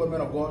 women of God,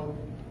 men of God,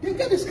 they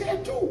get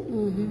scared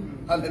too.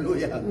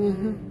 Hallelujah.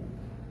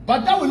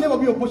 But that will never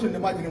be a portion in the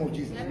mighty name of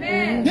Jesus.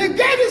 Amen. They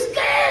get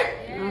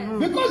scared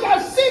because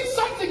I've seen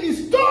something. A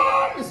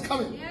storm is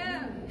coming.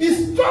 A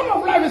storm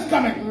of life is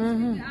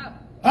coming.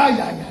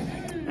 Amen.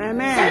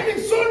 Sending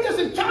soldiers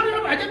in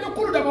chariot, I didn't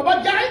know the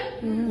Baba guy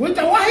with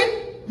a wife.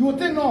 You would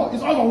think, no,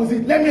 it's over with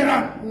it. Let me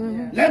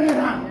run. Let me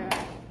run.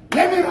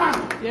 Let me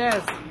run.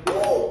 Yes.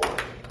 Ooh.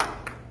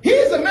 He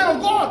is a man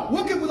of God,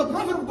 working with a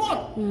prophet of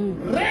God.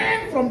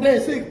 Ran from there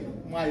saying,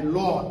 my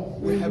Lord,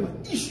 we have an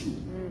issue.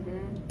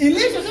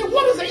 Elisha said,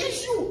 what is the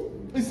issue?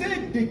 He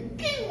said, the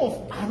king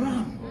of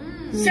Aram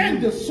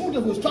sent the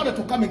soldiers who started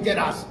to come and get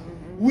us.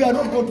 We are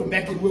not going to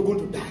make it, we're going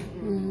to die.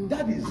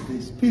 That is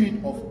the spirit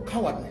of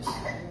cowardness.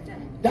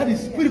 That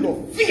is the spirit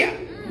of fear.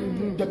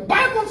 The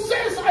Bible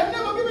says, I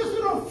never give a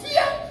spirit of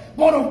fear,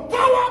 but of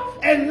power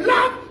and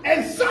love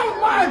and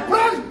sound mind.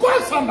 Praise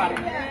God, somebody.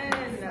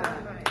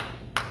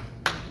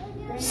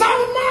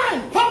 Sound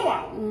mind,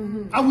 power.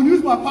 I will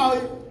use my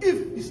power if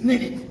it's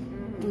needed.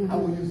 I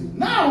will use it.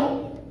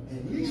 Now,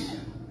 Elisha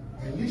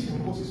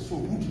because it's so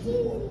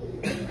beautiful.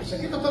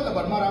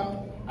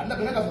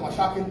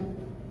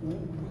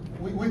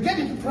 We get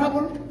into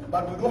trouble,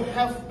 but we don't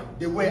have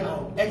the way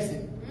out,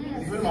 exit.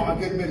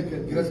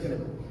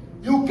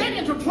 You get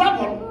into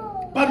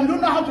trouble, but you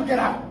don't know how to get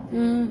out.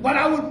 But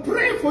I will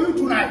pray for you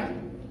tonight.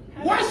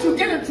 Once you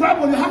get in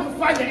trouble, you have to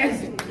find the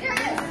exit.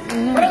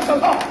 Praise the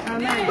Lord.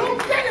 Don't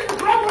get into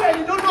trouble and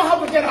you don't know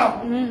how to get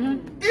out.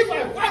 If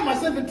I find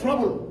myself in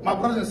trouble, my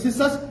brothers and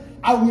sisters,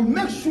 I will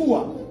make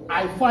sure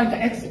I find the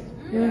exit.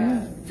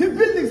 See,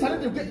 buildings are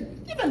even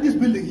this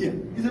building here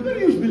is a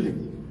very huge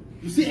building.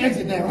 You see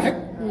exit there, right?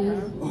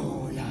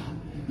 Oh yeah.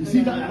 You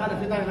see that another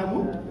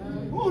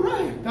oh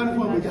right. Find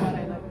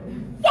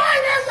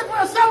exit for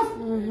yourself.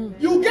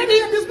 You get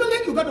here in this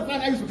building, you got to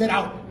find exit to get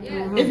out.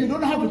 If you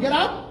don't know how to get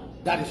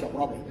out, that is your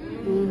problem.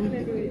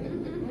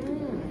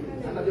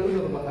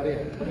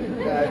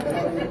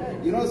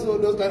 You know, so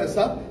those kind of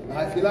stuff.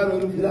 You don't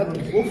want to be that kind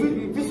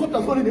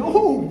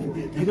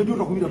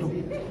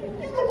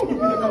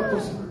of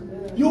person.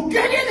 You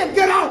get in and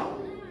get out.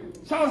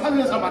 Shout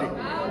hallelujah, somebody.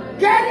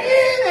 Get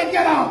in and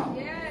get out.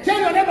 Tell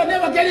your neighbor,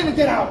 never get in and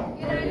get out.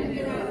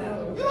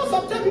 You know,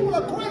 sometimes people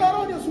are crying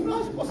around you. Why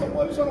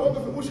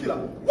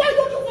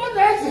don't you find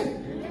the exit?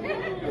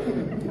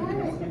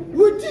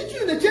 We teach you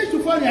in the church to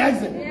find the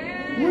exit.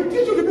 We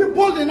teach you to be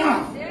bold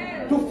enough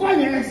to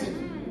find the exit.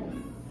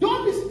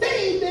 Don't be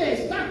staying there,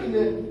 stuck in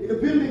the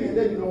building, and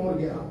then you don't want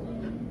to get out.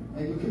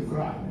 And you keep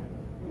crying.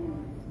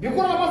 Maybe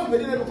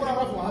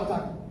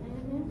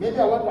I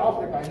went to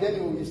Africa and then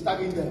you're stuck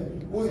in there.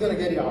 Who's going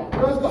to get you out?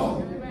 Praise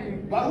God.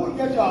 But who will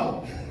get you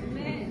out?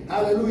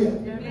 Hallelujah.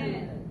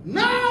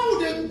 Now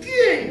the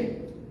king,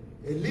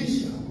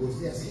 Elisha, was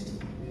there sitting.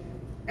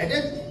 And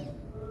then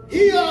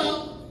here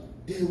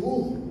they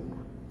were.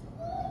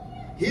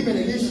 Him and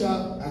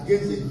Elisha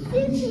against a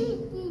huge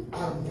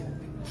army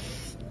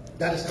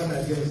that is coming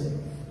against them.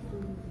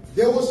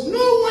 There was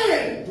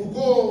nowhere to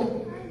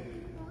go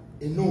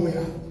and nowhere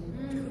out.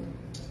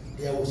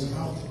 There was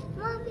nothing.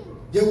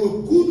 They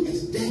were good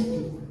as dead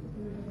people.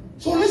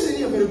 So listen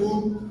here very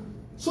good.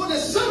 So the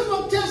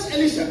servant tells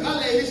Elisha,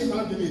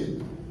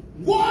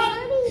 what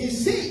he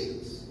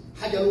says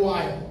had a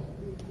lie.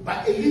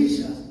 But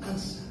Elisha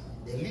answered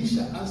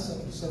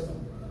the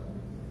servant.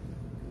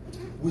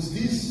 Was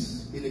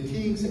this in the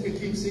King, 2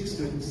 Kings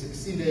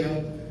 6:16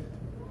 there?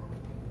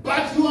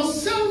 But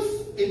yourself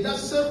in that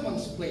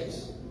servant's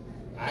place.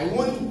 I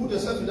want you to put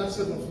yourself in that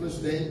servant's place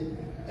today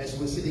as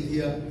we're sitting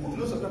here. He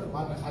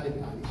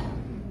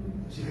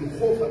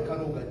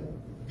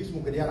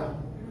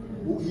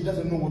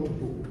doesn't know what to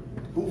do.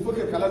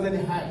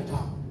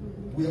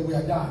 We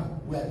are done.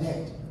 We are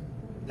dead.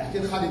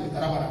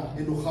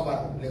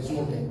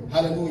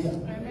 Hallelujah.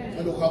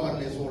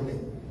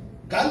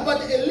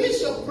 But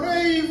Elisha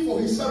prayed for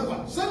his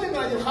servant.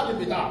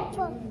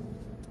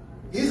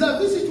 He's at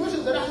this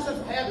situation that I said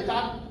for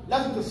Hayabita.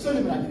 Lazim to sell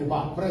him like the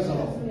bar. Praise the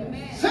Lord.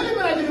 Sell him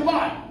like the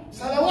bar.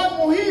 Salawat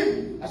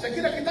muhim.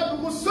 Ashakira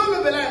kitab ko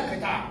solo belayan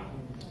kitab.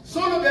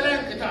 Solo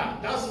belayan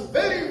kitab. That's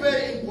very,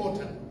 very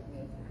important.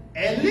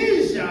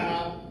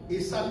 Elisha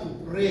is starting to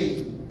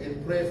pray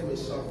and pray for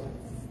his servant.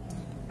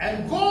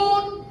 And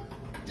God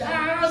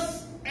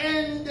does,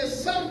 and the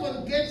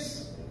servant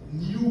gets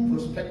new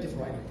perspective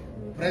right now.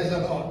 Praise the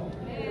Lord.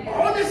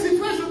 On the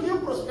situation, new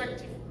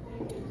perspective.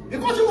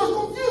 Because he was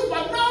confused,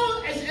 but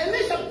now as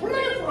Elisha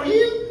prayed for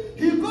him,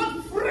 he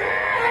got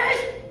fresh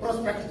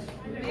perspective.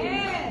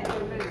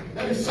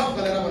 That is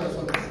something that I want to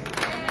say.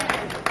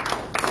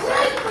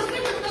 Fresh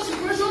perspective in that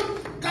situation,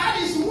 God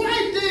is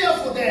right there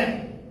for them.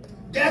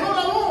 They are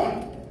not alone.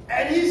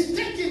 And he's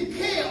taking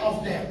care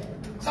of them.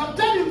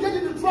 Sometimes you get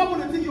into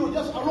trouble and think you're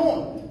just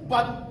alone.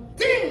 But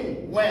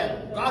think well,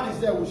 God is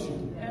there with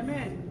you.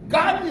 Amen.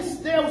 God is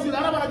there with you.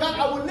 God,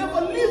 I will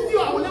never leave you.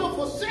 I will never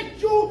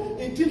forsake you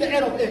until the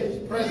end of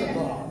age. Praise the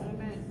God.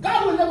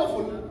 God will never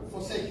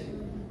forsake you.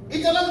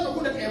 It's a lot of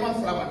good eman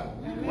forever.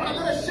 When I'm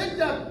going to shake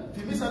that,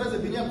 you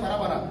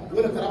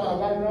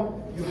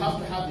have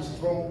to have a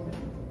strong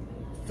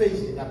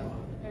faith in that God.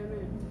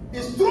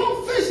 A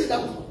strong faith in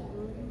that God.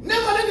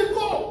 Never let it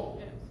go.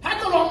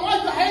 حتى لو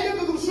عملت حاجة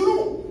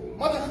بيدرسوه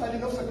ما تخلي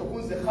نفسك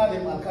تكون زي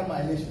خادم أركان مع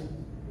إليشا.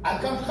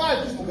 أركان خايف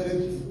اسمه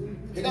غريب.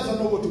 He doesn't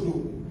know what to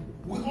do.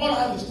 We all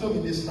have a storm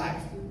in this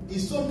life. A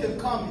storm can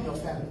come in your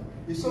family.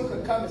 A storm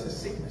can come as a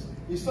sickness.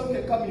 A storm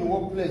can come in your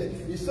workplace.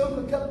 A storm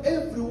can come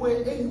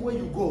everywhere, anywhere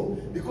you go,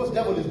 because the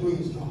devil is doing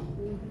his job.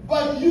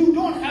 But you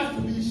don't have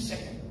to be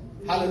shaken.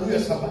 Hallelujah,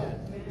 somebody.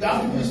 You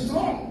have to be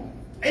strong.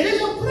 And if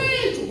you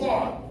pray to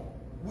God,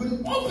 will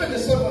open the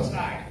servant's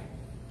eye.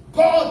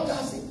 God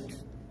does it.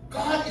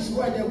 God is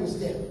right there with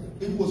them.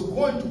 It was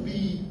going to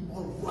be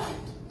all right.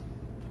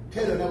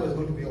 Tell your neighbor it's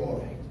going to be all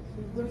right.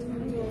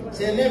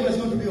 Say your neighbor is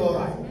going to be all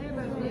right.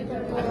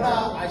 And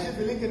now I should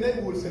be thinking that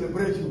we will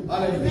celebrate you.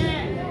 Hallelujah.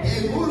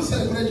 And we will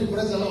celebrate you.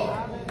 Praise the Lord.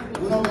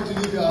 We're not going to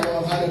leave you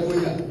alone.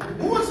 Hallelujah.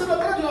 We will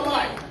celebrate your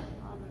life.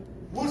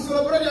 We'll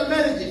celebrate your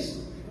marriages.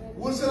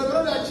 We'll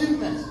celebrate your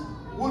achievements.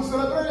 We'll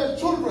celebrate your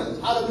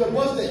children. Hallelujah.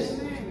 Birthdays.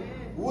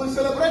 We'll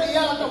celebrate the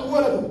young and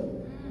world.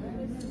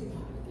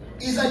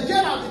 Is a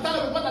general the time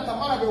of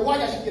Tamara the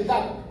why she killed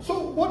that.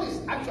 So what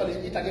is actually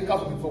it again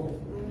comes before?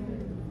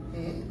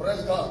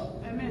 Praise God.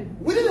 Amen.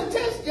 We didn't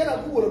test general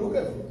who will look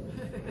at.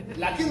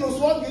 Like in those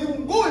ones they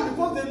even go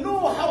because they know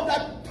how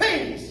that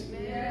pains.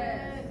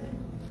 Yes.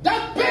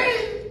 That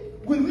pain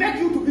will make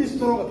you to be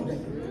stronger today.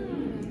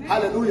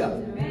 Hallelujah.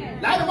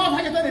 Now the man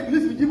has a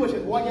belief in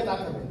devotion. Why get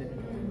after them?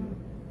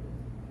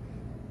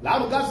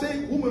 Now God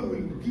say woman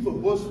will give a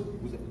birth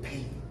with a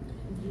pain.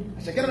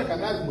 Doesn't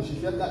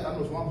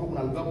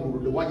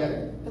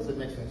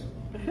make sense.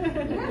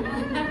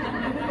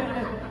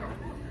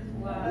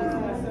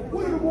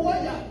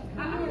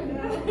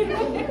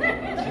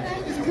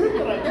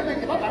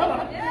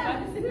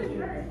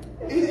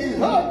 It is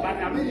hard, but I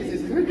mean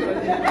it's scriptural.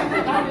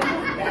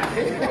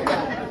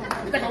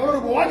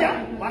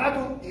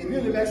 It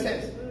really makes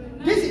sense.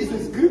 This is a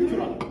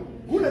scriptural.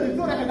 Let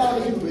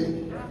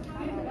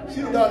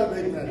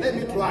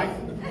me try.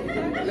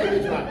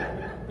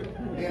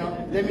 You know,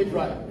 let me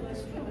try.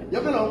 You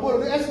can go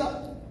to Esther.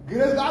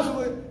 Grace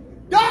gospel.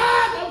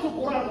 Dad, I'm so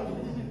Quran.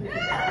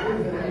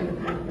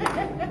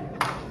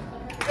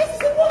 This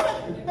is a woman.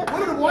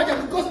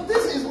 Because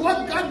this is what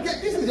God gets.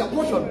 This is your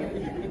portion.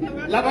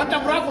 Lavanta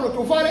bravo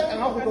to fare and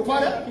how to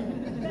fare.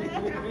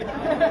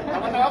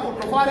 Lavanta bravo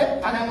to fare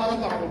and I'm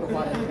not going to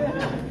fare.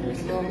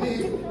 So me,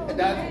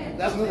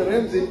 that's not the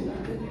Ramsey.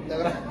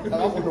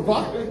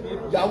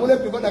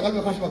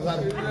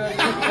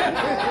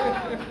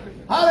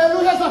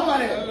 Hallelujah,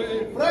 somebody.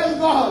 Praise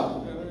God.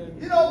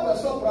 You know, we're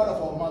so proud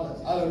of our mothers.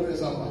 Hallelujah,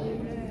 somebody.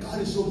 God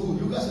is so good.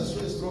 You guys are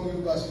so strong.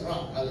 You guys are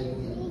strong.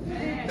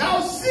 Hallelujah.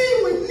 Now,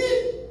 see, we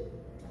need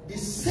the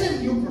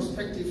same new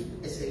perspective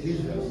as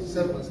Elijah's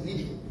servants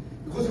needed.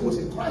 Because he was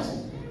in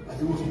crisis, but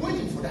he was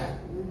waiting for that.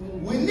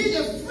 We need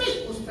a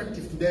fresh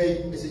perspective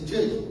today as a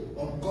church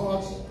on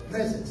God's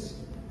presence.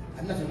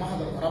 And nothing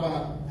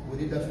we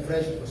need that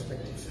fresh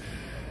perspective.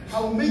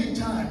 How many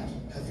times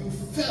have you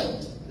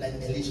felt like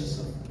Elisha's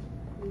son?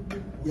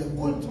 We are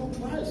going through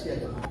trials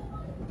here.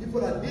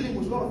 People are dealing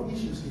with a lot of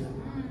issues here.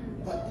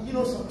 But you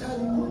know,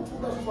 sometimes you go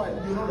through that trial,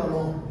 you're not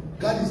alone.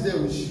 God is there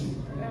with you.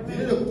 You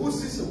need a good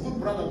sister, a good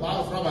brother,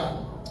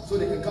 so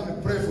they can come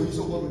and pray for you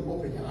so God will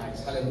open your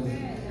eyes.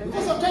 Hallelujah.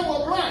 Because sometimes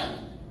we're blind.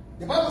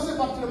 The Bible says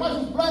Bartimaeus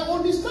was blind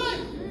all this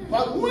time.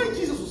 But when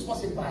Jesus was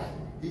passing by,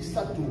 he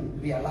started to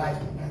realize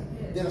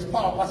there is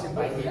power passing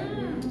by here.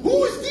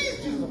 Who is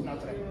this? Jesus of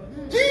Nazareth.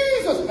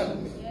 Jesus, help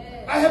me.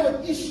 I have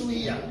an issue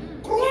here.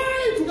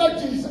 Cry to that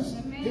Jesus.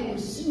 He will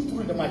see you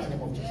through in the mighty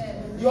name of Jesus.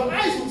 Your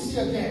eyes will see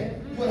again.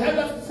 You will have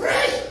that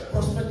fresh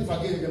perspective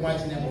again in the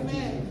mighty name of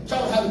Jesus.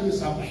 Shall hallelujah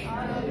something.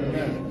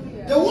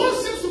 Amen. The world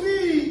seems to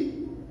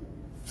be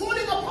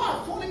falling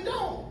apart, falling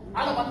down.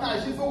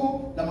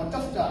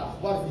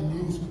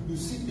 You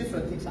see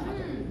different things are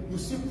happening. You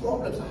see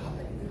problems are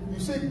happening. You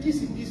say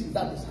this and this and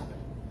that is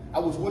happening. I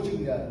was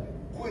watching the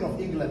Queen of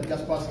England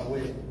just passed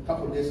away a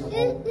couple of days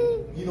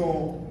ago. You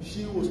know,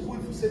 she was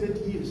queen for 70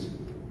 years.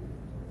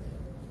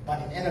 But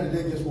at the end of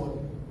the day, guess what?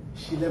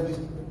 She left this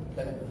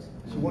planet.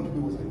 She wanted to be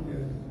with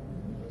him.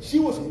 She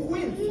was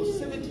queen for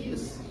 70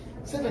 years,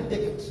 7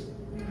 decades.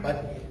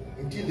 But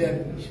until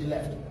then, she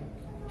left.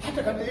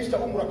 Hata kama ishta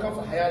umra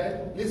kafa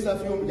hayale, lisa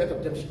fi yawm jata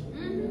btamshi.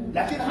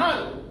 Lakin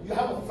hal, you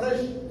have a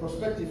fresh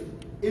perspective.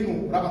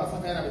 Inu raba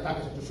nafata yana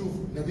bitaka tushuf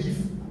nadhif.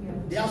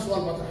 Diasu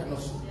al-matrah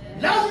nafsu.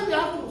 Lazim you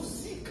have to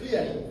see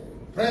clearly.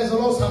 Praise the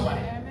Lord, somebody.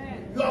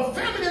 Amen. Your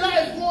family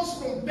life goes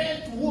from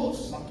bad to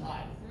worse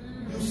sometimes.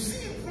 You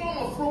see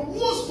from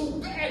worse to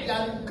bad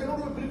and you cannot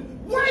even believe.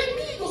 Why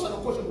me? Those are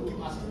the questions we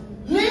keep asking.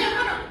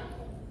 Leanna,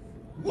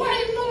 why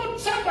not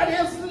somebody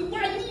else?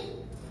 Why me?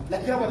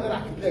 Like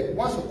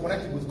once you're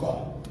connected with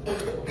God.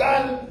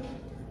 God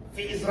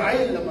في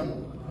إسرائيل لما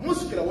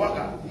muskila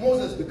waka,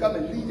 Moses became a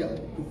leader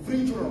to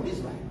free children of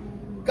Israel.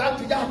 God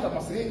to yahta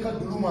masreka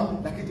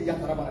duluma lakiti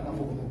yahta rabana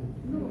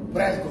kafukuno.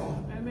 Praise God.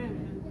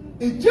 Amen.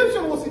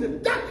 Egyptian was in the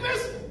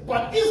darkness,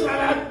 but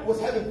Israel was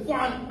having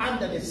fun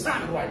under the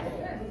sun right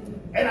there.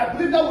 And I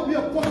believe that will be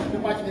a portion in the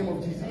mighty name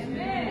of Jesus.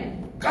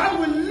 Amen. God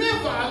will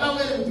never allow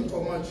anyone to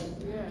torment you.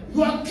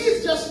 Your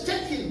kids just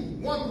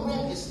taking one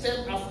wrong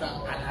step after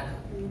another.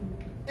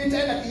 انت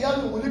هنا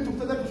كيان ولدت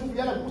بتقدر تشوف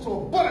يانا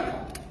بوسه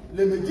بركه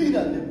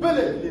لمدينه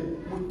لبلد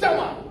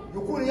لمجتمع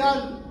يكون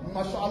يان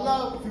ما شاء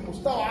الله في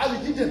مستوى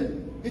عالي جدا.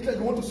 It's like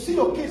you want to see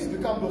your kids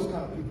become those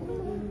kind of people,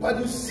 but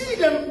you see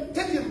them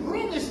taking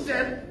wrong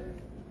step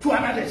to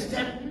another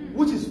step,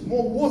 which is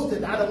more worse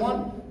than the other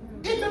one.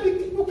 You can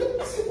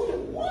say,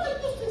 why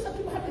those things have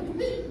to happen to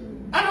me?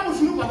 And I'm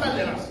sure you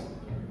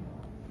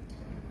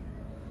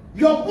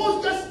your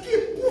boss just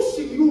keep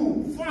pushing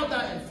you further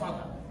and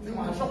further. You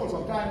know,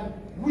 sometimes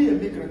we are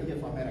making here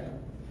for America.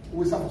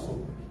 We suffer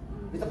so.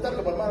 It's a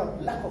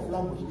lack of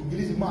language.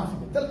 English math.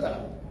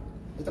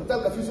 It's a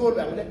physical.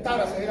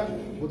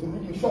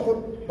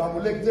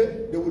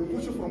 They will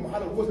push you from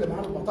Mahal Coast to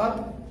Mahal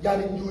Batar.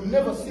 You will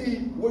never see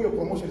where your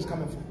promotion is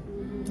coming from.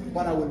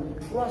 But I will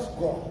trust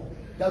God.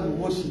 God will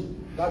worship.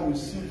 God will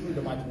see through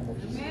the mighty name of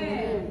Jesus.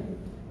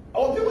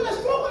 Our people are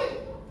struggling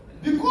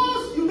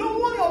because you don't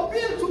want your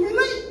bill to be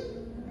late.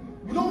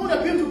 You don't want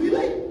a bill to be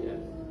late.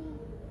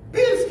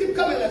 Bills keep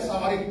coming like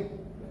Sahari.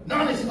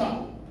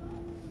 Non-stop.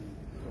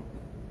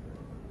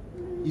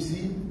 You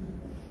see,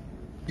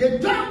 the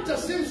doctor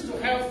seems to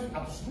have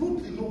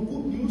absolutely no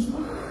good news for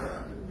you.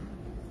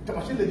 You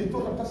cannot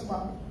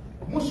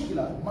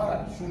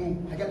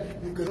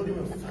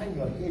even find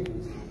your head.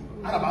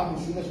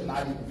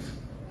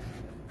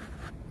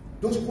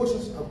 Those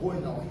questions are going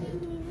in our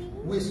head.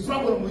 We're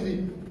struggling with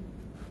it.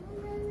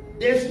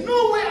 There's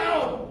no way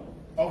out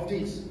of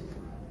this.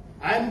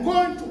 I'm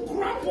going to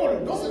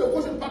crumple. Those are the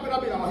questions popping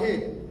up in our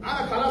head.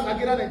 And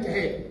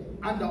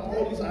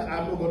all this, I'm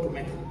not going to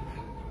make it.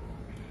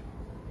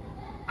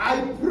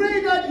 I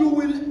pray that you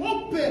will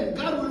open,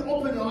 God will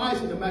open your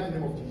eyes in the mighty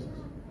name of Jesus.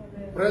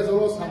 Amen. Praise the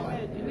Lord,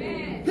 somebody.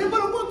 Amen. They're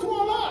going to go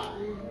through a lot.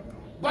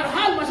 But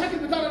how much I can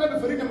be done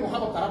for them?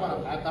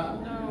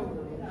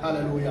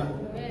 Hallelujah.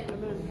 Amen.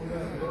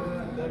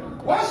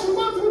 Once you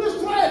go through this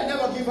trial,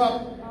 never give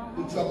up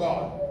with your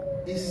God.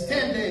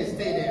 Stand there,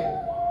 stay there.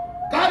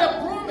 God has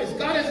promised.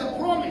 God has a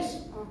promise.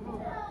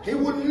 He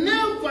will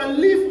never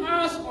leave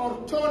us or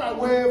turn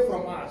away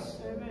from us.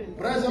 Amen.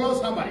 Praise the Lord,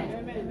 somebody.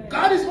 Amen.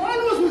 God is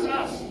always with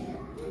us.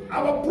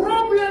 Our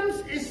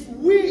problems is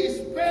we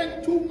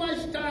spend too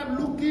much time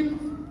looking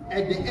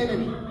at the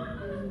enemy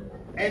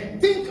and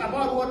think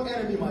about what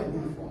enemy might do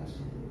for us.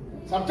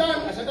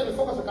 Sometimes, I said that we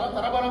focus on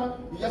Tarabara,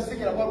 you're just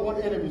thinking about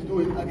what enemy is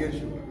doing against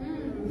you.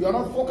 You are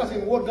not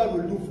focusing on what God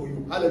will do for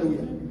you.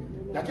 Hallelujah.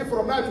 Like if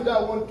from now to that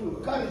I want to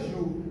encourage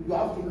you, you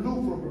have to look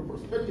from the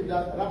perspective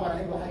that Rabbi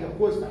has a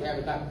quest for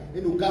having that.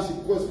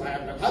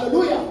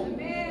 Hallelujah.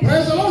 Amen.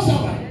 Praise the Lord,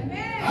 somebody.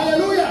 Amen.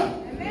 Hallelujah.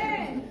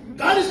 Amen.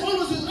 God is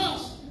always with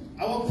us.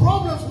 Our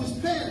problems we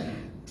spend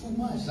too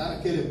much.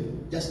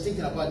 Just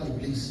thinking about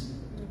Iblis.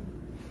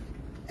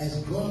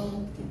 Ask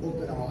God to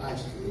open our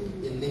eyes to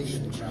it,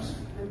 enable to trust.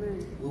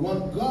 We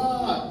want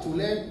God to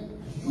let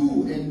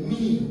you and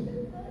me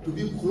to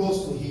be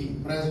close to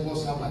Him. Praise God,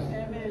 somebody.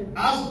 Amen.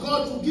 Ask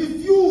God to give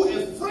you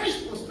a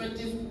fresh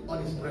perspective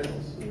on His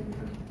presence.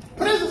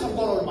 Presence of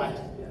God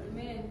Almighty.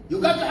 Amen. You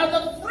got to have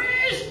that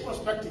fresh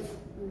perspective.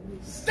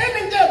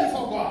 Standing there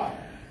before God.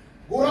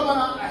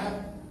 Goramana, I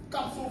have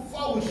come so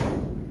far with you,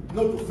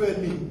 not to fail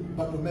me,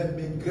 but to make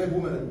me a great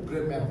woman and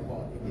great man of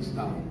God in this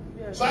town.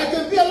 Yes. So I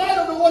can be a light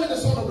of the world and the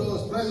soul of the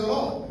earth. Praise the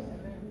Lord.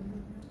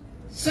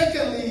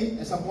 Secondly,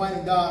 as I'm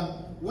winding down,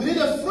 we need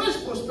a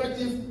fresh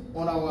perspective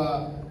on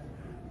our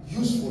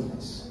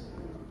usefulness.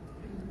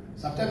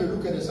 Sometimes you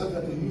look at yourself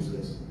that you're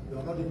useless. You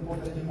are not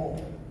important anymore.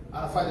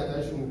 And I find that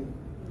issue.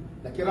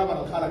 Praise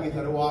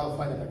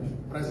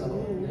the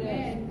Lord.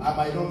 I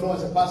might not know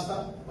as a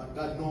pastor, but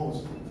God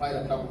knows.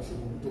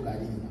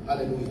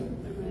 Hallelujah.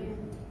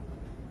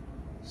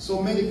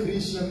 So many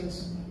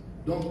Christians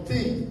don't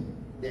think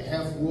they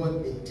have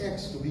what it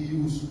takes to be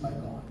used by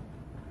God.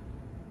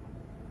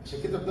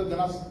 Praise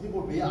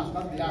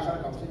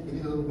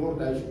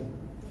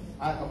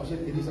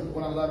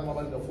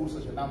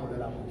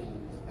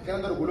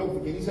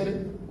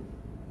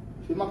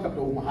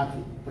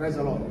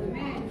the Lord.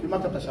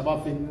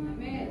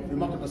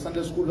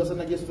 Sunday school,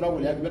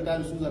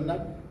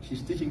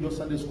 she's teaching those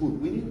Sunday school.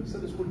 We need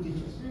Sunday school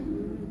teachers.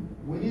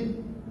 We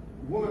need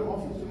women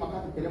officers.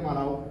 We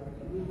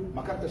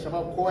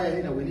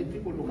need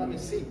people to come and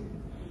sing.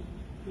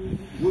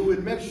 We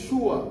will make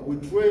sure we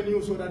train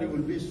you so that you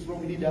will be a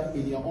strong leader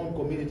in your own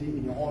community,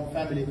 in your own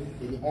family,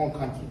 in your own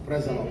country.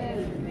 Praise the Lord.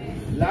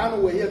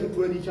 Learn, we're here to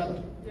train each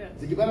other.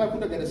 Zikibana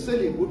kuta kene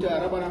selim buta ya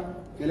rabana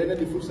kelene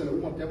di fursa la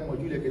umma tema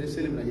majuli kene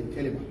selim na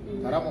kelema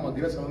karama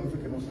madrasa wa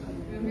mfike no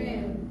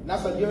sahabi.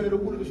 Nasa jioni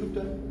lokulu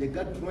kushufta they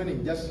got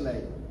training just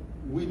like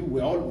we do.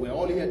 We're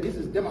all here. This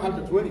is them have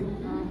the training.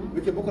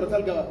 We can book a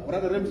talga,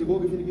 brother Ramsey, go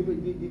give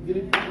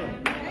it.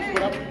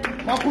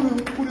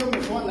 Makuyo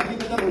is one like he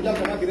doesn't know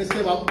Jaka, he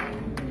stay up.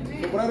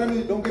 So, brother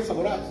Ramsey, don't get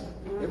sabotage.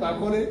 If I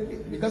call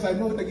it, because I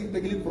know the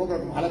Gilip program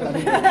from Halata.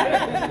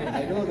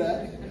 I know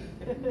that.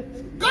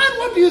 God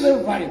wants to use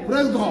everybody.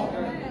 Praise God.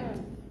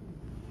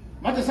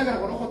 Praise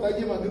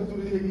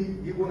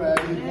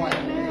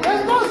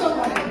God,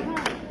 somebody.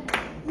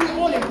 We're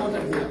all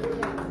important here.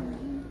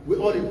 We're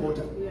all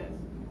important.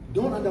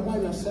 Don't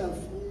undermine yourself.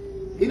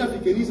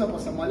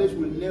 Pastor Malesh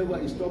will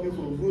never stop you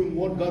from doing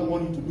what God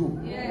wants you to do.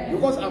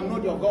 Because I'm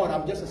not your God,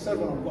 I'm just a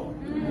servant of God.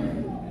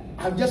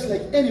 I'm just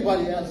like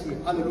anybody else here.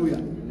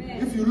 Hallelujah.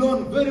 If you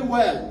learn very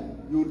well,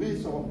 you will be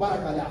some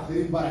barakah ya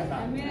akhirin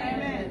barakah.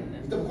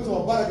 Amen. It's because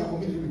of barakah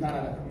community with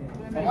Canada.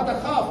 فما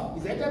تخاف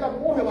إذا أنت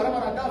موهبة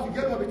ربنا ده في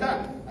جنبه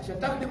بتاعك عشان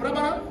تخدم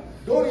ربنا.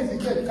 Don't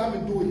hesitate, come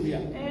and do it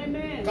here.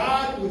 Amen.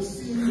 God will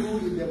see you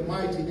in the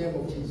mighty name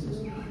of Jesus.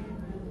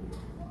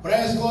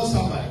 Praise God,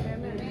 somebody.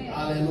 Amen.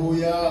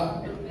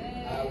 Hallelujah.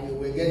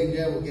 We're getting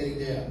there, we're getting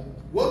there.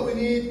 What we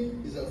need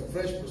is a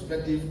fresh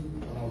perspective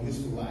on our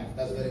useful life.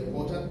 That's very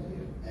important.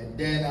 And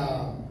then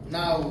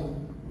now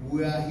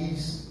we are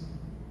his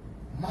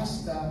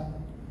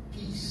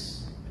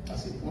masterpiece.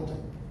 That's important.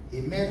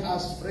 He made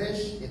us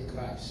fresh in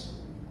Christ.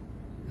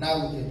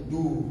 Now we can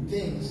do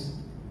things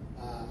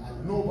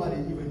and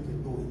nobody even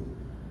can do it.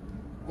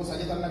 Because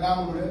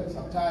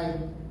sometimes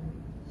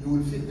you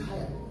will feel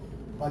tired,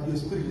 but your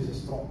spirit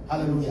is strong.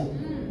 Hallelujah.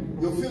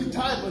 You feel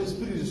tired, but your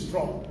spirit is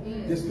strong.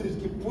 The spirit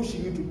keeps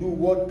pushing you to do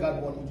what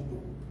God wants you to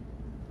do.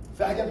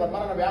 If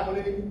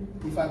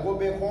I go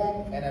back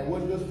home and I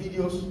watch those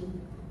videos,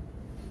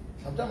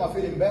 sometimes I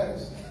feel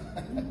embarrassed.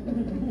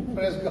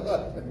 Praise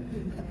God.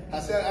 I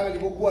said, I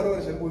will go to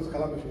the school. I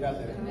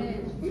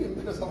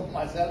will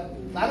myself.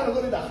 I'm going to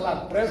go to the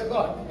club. Praise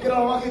God. Get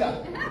on here.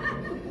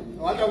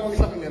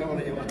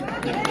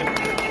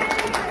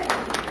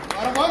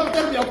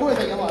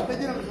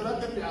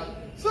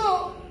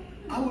 So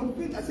I would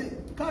think, I say,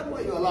 God,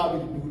 why you allow me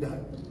to do that?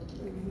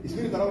 The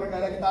spirit around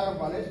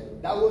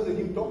Rev-Marlesh, that wasn't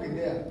him talking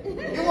there.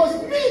 It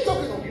was me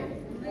talking to him.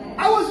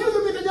 I was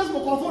using it just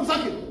for control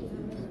circuit.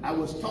 I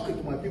was talking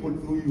to my people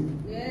through you.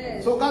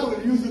 Yes. So God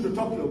will use you to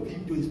talk to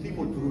his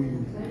people through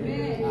you.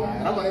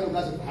 Rabbi, you are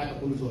useless.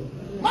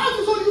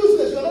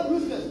 You are not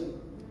useless.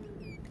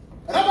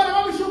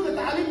 Rabbi, you should the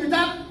ta'alim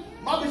bidak.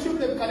 You should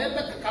the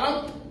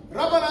kalam.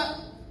 Rabbi,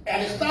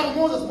 and star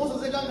Moses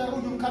said,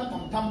 you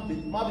can't come the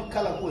Mabi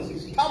Kala was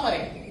his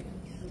tamarind.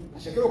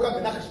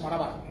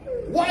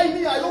 Why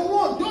me? I don't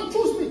want. Don't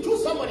choose me.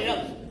 Choose somebody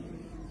else.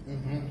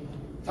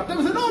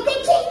 Sometimes they say, no,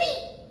 don't choose me.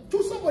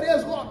 Choose somebody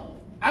else, God.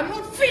 I'm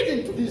not fit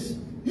into this.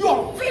 You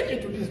are fit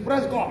into this.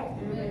 Praise God.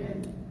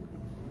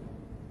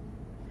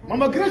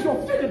 Mama Grace, you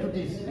are fit into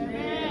this.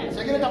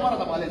 For you to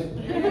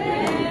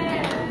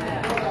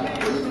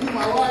be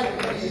my wife,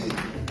 it's easy.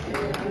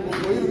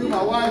 For you to be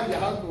my wife, you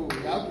have to be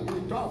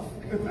tough.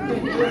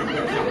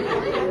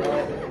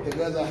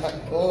 Because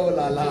oh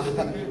la la.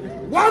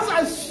 Once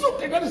I shook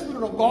the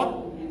Spirit of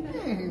God,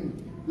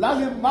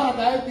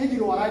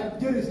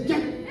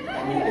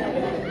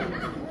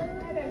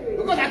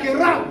 because I can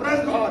run,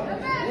 praise God.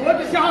 You want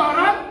to see how I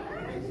run?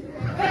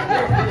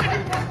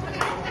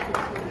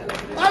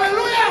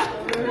 Hallelujah!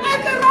 I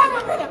can run,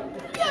 my brother.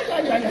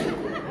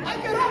 Yeah. I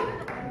can run.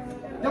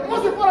 The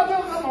most important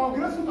thing is our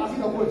grace to see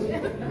the words.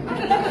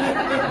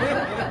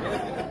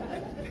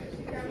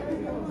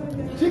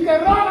 She can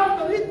run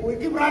after it, we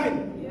keep running.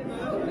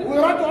 We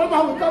run to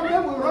Omaha, we come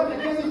back, we run to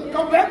Kansas, we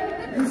come back.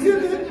 You see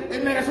me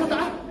in Minnesota,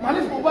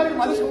 Malish Mobile,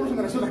 Malish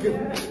Minnesota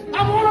again.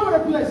 I'm all over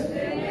the place.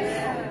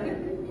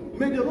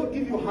 May the Lord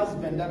give you a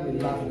husband that will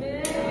love you.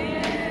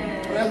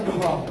 Praise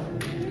God.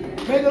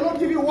 May the Lord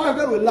give you a wife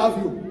that will love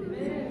you.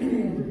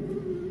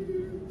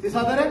 This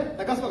other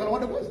the gospel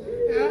what the voice?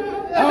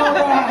 All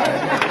right.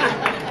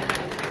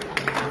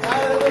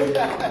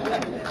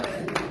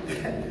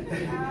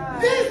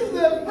 This is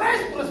the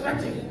fresh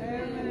perspective.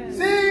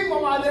 See,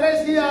 Mama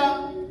Andres here,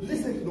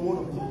 listen to the word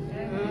of God.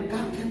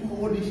 God came for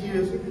all these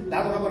years.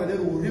 That will happen, and then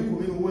we'll reap when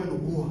we go.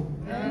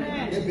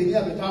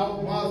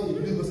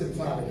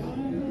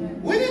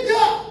 We need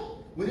that.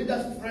 We need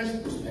that fresh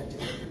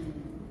perspective.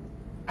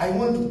 I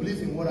want to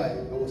believe in what I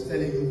was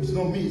telling you. It's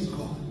not me, it's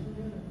God.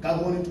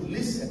 God wanted to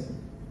listen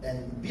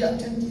and be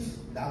attentive.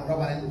 We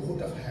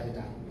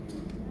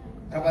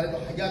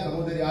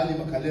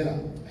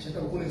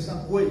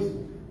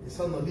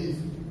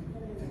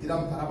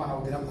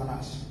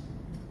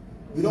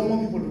don't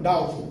want people to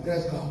doubt you.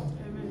 Praise God.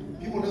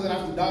 People doesn't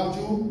have to doubt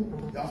you.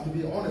 You have to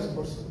be an honest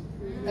person.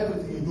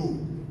 Everything you do.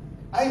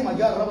 أي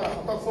مجال ربنا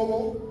حطك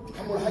فوقه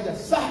تحمل حاجة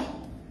صح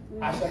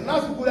عشان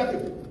الناس يقول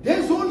لك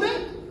ده زول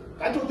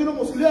قاعد تقول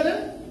له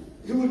مسؤولية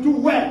he will do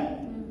well.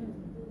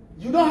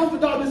 You don't have to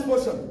doubt this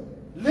person.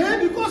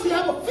 Learn because you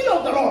have a fear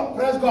of the Lord.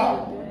 Praise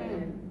God.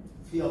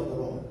 Fear of the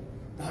Lord.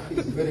 That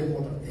is a very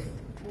important thing.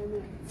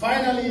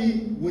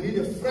 Finally, we need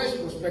a fresh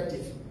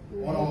perspective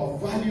on our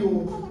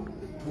value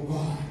to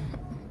God.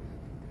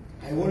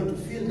 I wanted to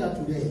feel that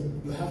today.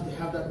 You have to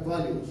have that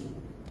values.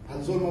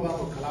 And so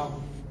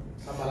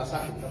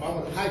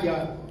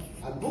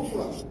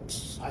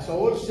As I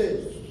always say,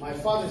 my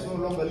father is no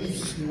longer living.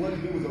 He went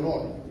to be with the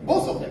Lord.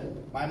 Both of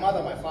them, my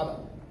mother, my father.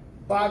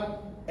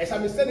 But as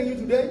I'm telling you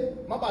today,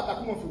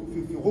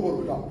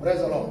 praise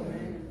the Lord.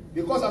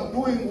 Because I'm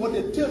doing what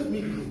they tell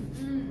me to do.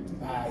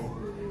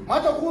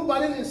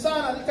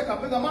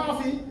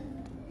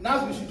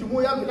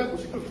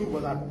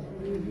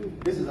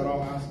 This is the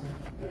wrong answer.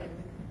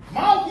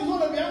 Mouth is all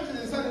the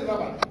answer inside the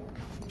rubber.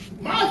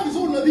 Mouth is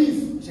all the beef.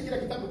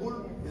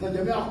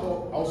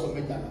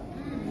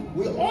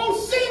 We all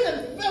sinned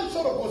and fell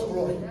short of God's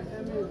glory.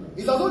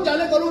 It's also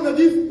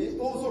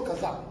also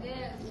Kazakh.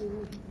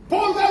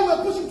 Paul that we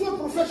are pushing to a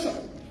profession.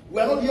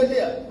 We are not yet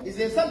there. It's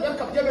the same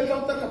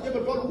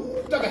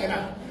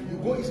you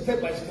go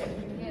step by step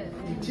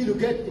until you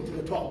get into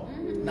the top.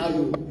 Now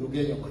you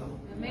get your crown.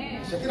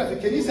 Shakira fi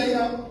kanisa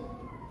ina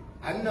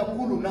anna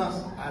kulu nas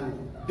al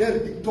their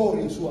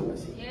victorious one.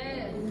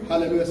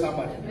 Hallelujah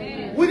somebody.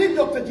 We need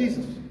Dr.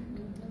 Jesus.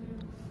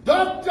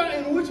 Doctor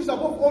in which is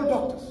above all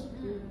doctors.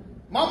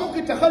 Mamu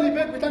kitakhali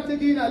bet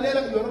betaktegina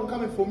lela, you are not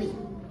coming for me.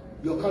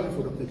 You are coming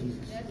for Dr.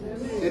 Jesus.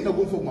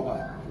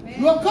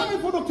 You are coming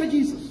for Dr.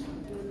 Jesus.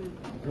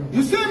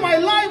 You say my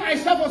life I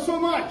suffer so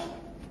much.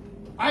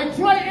 I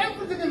try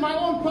everything in my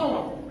own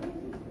power.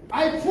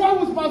 I try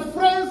with my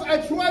friends, I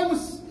try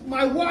with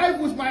my wife,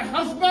 with my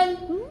husband,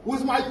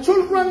 with my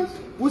children,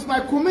 with my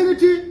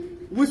community,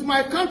 with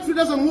my country,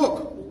 doesn't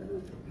work.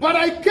 But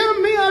I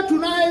came here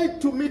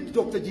tonight to meet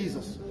Dr.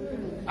 Jesus.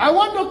 I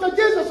want Dr.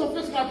 Jesus to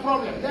fix my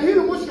problem. The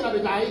hero mushkila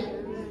bidai.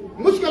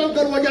 Mushkila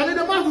القروجاني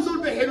ده ما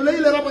حصل بحلو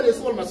ليلة ربنا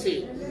يسوع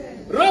المسيح.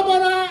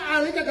 ربنا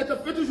عليك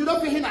كتفتش شو ده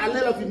في هنا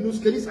على في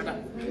النوس كنيسة ده.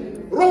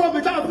 روح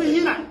بتاعه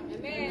في هنا.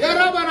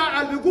 يا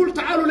ربنا اللي بيقول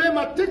تعالوا ليه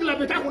ما تقلع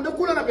بتاعكم ده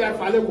كلنا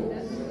بيعرف عليكم.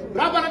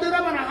 ربنا ده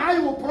ربنا هاي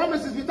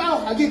وبروميسز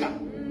بتاعه حقيقة.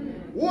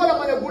 ولا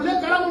ما يقول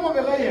لك كلامه ما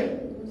بيغير.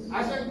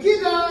 عشان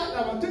كده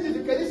لما تيجي في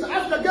الكنيسة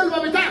أفتح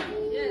قلبه بتاعك.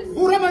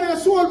 وربنا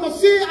يسوع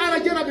المسيح أنا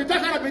جنا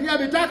بتاعك أنا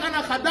بنيا بتاعك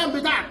أنا خدام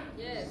بتاعك.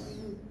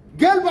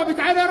 قلبه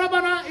بتاعنا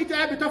ربنا أنت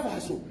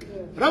بتفحصه.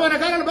 ربنا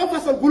قال أنا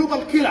بفحص القلوب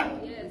الكلا.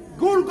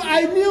 قول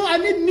I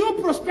need new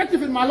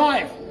perspective in my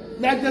life.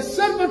 Like the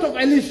servant of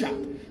Elisha.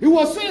 He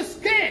was so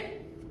scared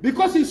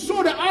because he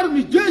saw the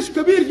army. جيش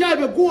كبير جاي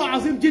بقوة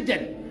عظيم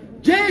جدا.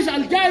 جيش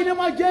الجاي ده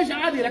ما جيش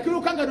عادي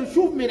لكنه كان قاعد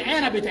يشوف من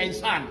عينه بتاع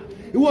إنسان.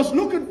 He was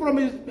looking from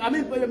his I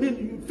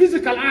mean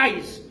physical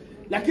eyes.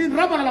 لكن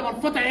ربنا لما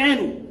فتح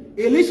عينه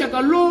Elisha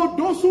قال له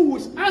those who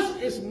with us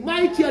is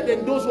mightier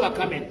than those who are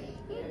coming.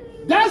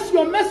 That's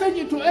your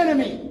message to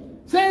enemy.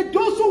 Say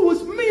those who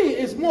with me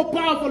is more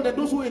powerful than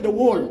those who in the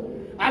world.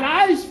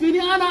 العايش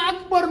فيني أنا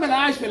أكبر من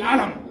العايش في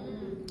العالم.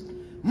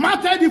 ما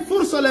تدي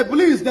فرصة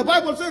لإبليس. The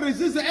Bible says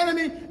resist the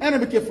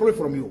enemy get free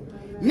from you.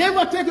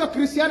 Never take your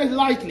Christianity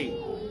lightly.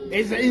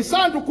 إذا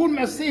إنسان تكون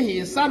مسيحي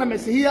إنسان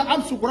مسيحية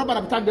أمسك ربنا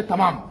بتاعك ده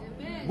تمام.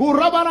 قول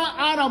ربنا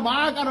أنا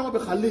معاك أنا ما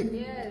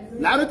بخليك.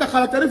 لأن أنت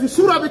خلتني في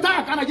الصورة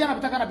بتاعك أنا جانا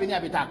بتاعك أنا بنيا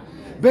بتاعك.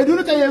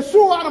 بدون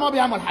يسوع أنا ما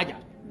بيعمل حاجة.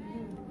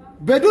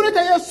 بدون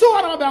يسوع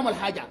أنا ما بيعمل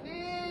حاجة.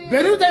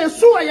 بدون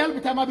يسوع يال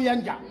بتاع ما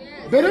بينجح.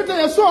 بدون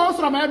يسوع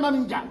أسرة ما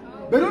بينجح.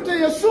 بدون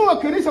يسوع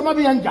كنيسة ما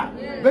بينجح.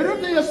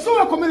 بدون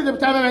يسوع كوميونتي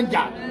بتاع ما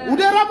بينجح.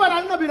 وده ربنا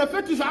أنا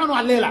بنفتش عنه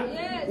الليلة.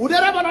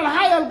 وده ربنا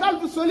الحياة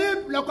القلب الصليب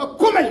لو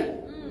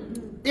كمل.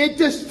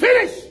 It is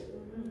finished.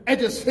 It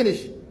is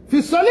finished. في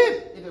الصليب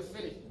it is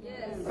finished.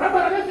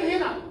 ربنا نفي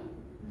هنا.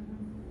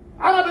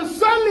 أنا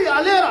بنصلي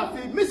عليها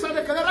في مصر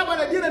ده كده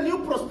ربنا يدينا نيو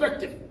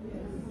بروسبكتيف.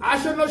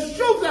 عشان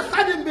نشوف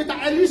الخادم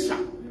بتاع إليشا.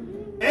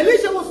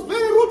 Elisha was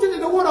very rooted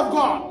in the word of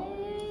God.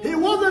 He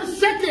wasn't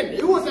shaken.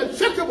 He was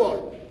unshakable.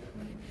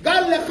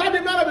 قال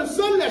لخادم أنا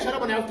بنصلي عشان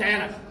ربنا يفتح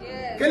عينك.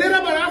 كل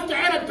ربنا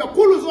يفتح عينك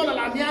كل زول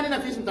العميان هنا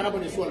في اسم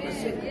ربنا يسوع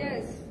المسيح.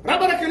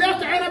 ربنا كل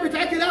يفتح عينك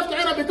بتاعك كل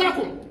يفتح عينك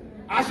بتاعكم.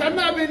 عشان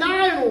ما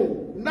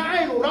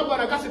بنعينوا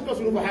ربنا قاسم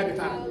تصلوا بحياة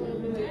بتاعنا.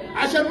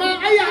 عشان ما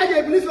أي حاجة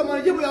إبليس لما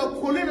يجيبوا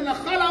يقولون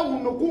نخلع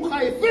ونكون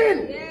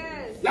خايفين.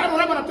 لأنه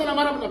ربنا بتاعنا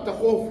ما ربنا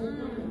بتخوف.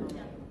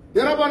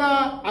 ده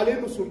ربنا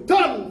علينا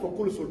سلطان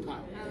فوق سلطان.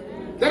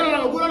 ده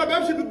ربنا بيقول أنا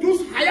بمشي بدوس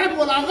حياة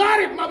ولا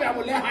غارب ما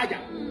بيعمل لها حاجة.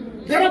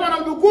 ده ربنا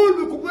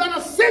بيقول أنا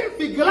سم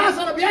في جلاس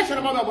أنا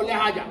بيشرب ما بيعمل لها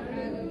حاجة.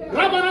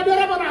 ربنا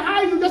ده ربنا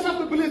high you just have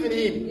to believe in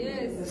him.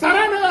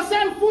 Surrender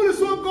yourself fully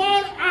so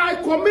God I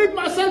commit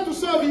myself to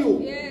serve you.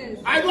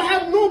 I don't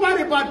have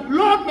nobody but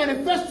Lord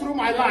manifest through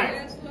my life.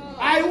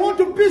 I want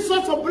to be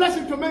such a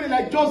blessing to many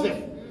like Joseph.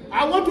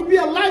 I want to be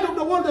a light of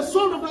the world, the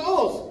salt of the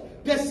earth.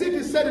 The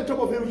city set on top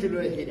of him which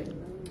will be hidden.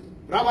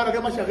 ربنا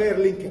ده ماشي غير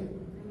لينكن.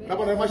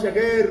 ربنا ده ماشي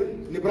غير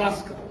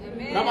نبراسكا.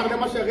 ربنا ده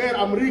ماشي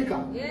غير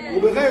أمريكا.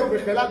 وبغيره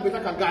بخلال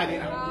بتاعك القاعد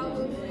هنا.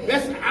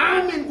 بس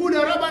آمن قول يا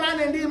ربنا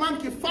أنا عندي مان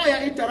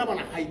كفاية أنت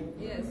ربنا حي.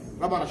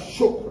 ربنا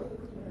شكر.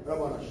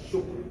 ربنا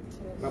شكر.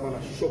 ربنا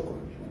شكر.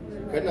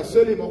 كنا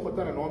سلي ما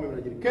قلتنا نوامي من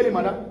الجري.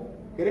 كلمة ده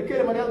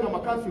كلمة ده لما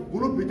كان في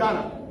قلوب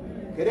بتاعنا.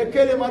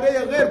 كلمة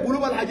ده غير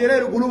قلوب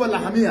الحجرية وقلوب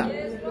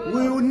اللحمية.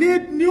 We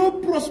need new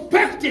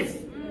perspective.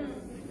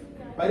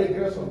 By the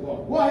grace of God.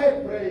 Go ahead,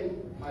 pray,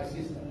 my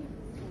sister.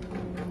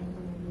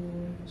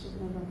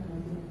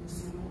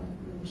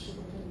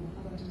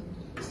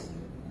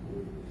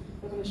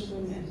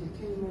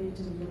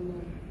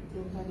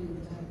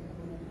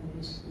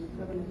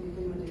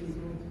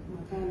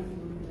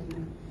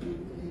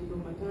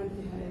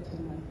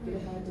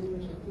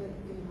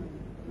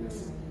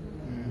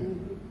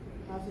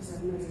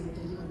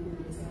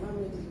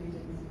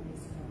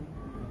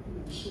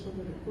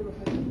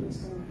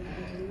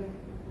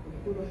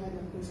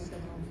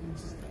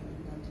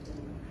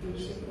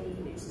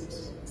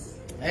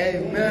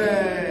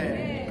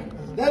 Amen.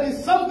 That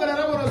is something that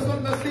I want to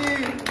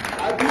see.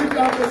 I believe you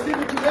have received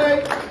it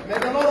today. May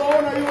the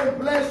Lord honor you and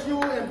bless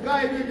you and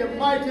guide you in the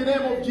mighty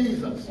name of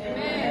Jesus.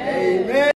 Amen. Amen.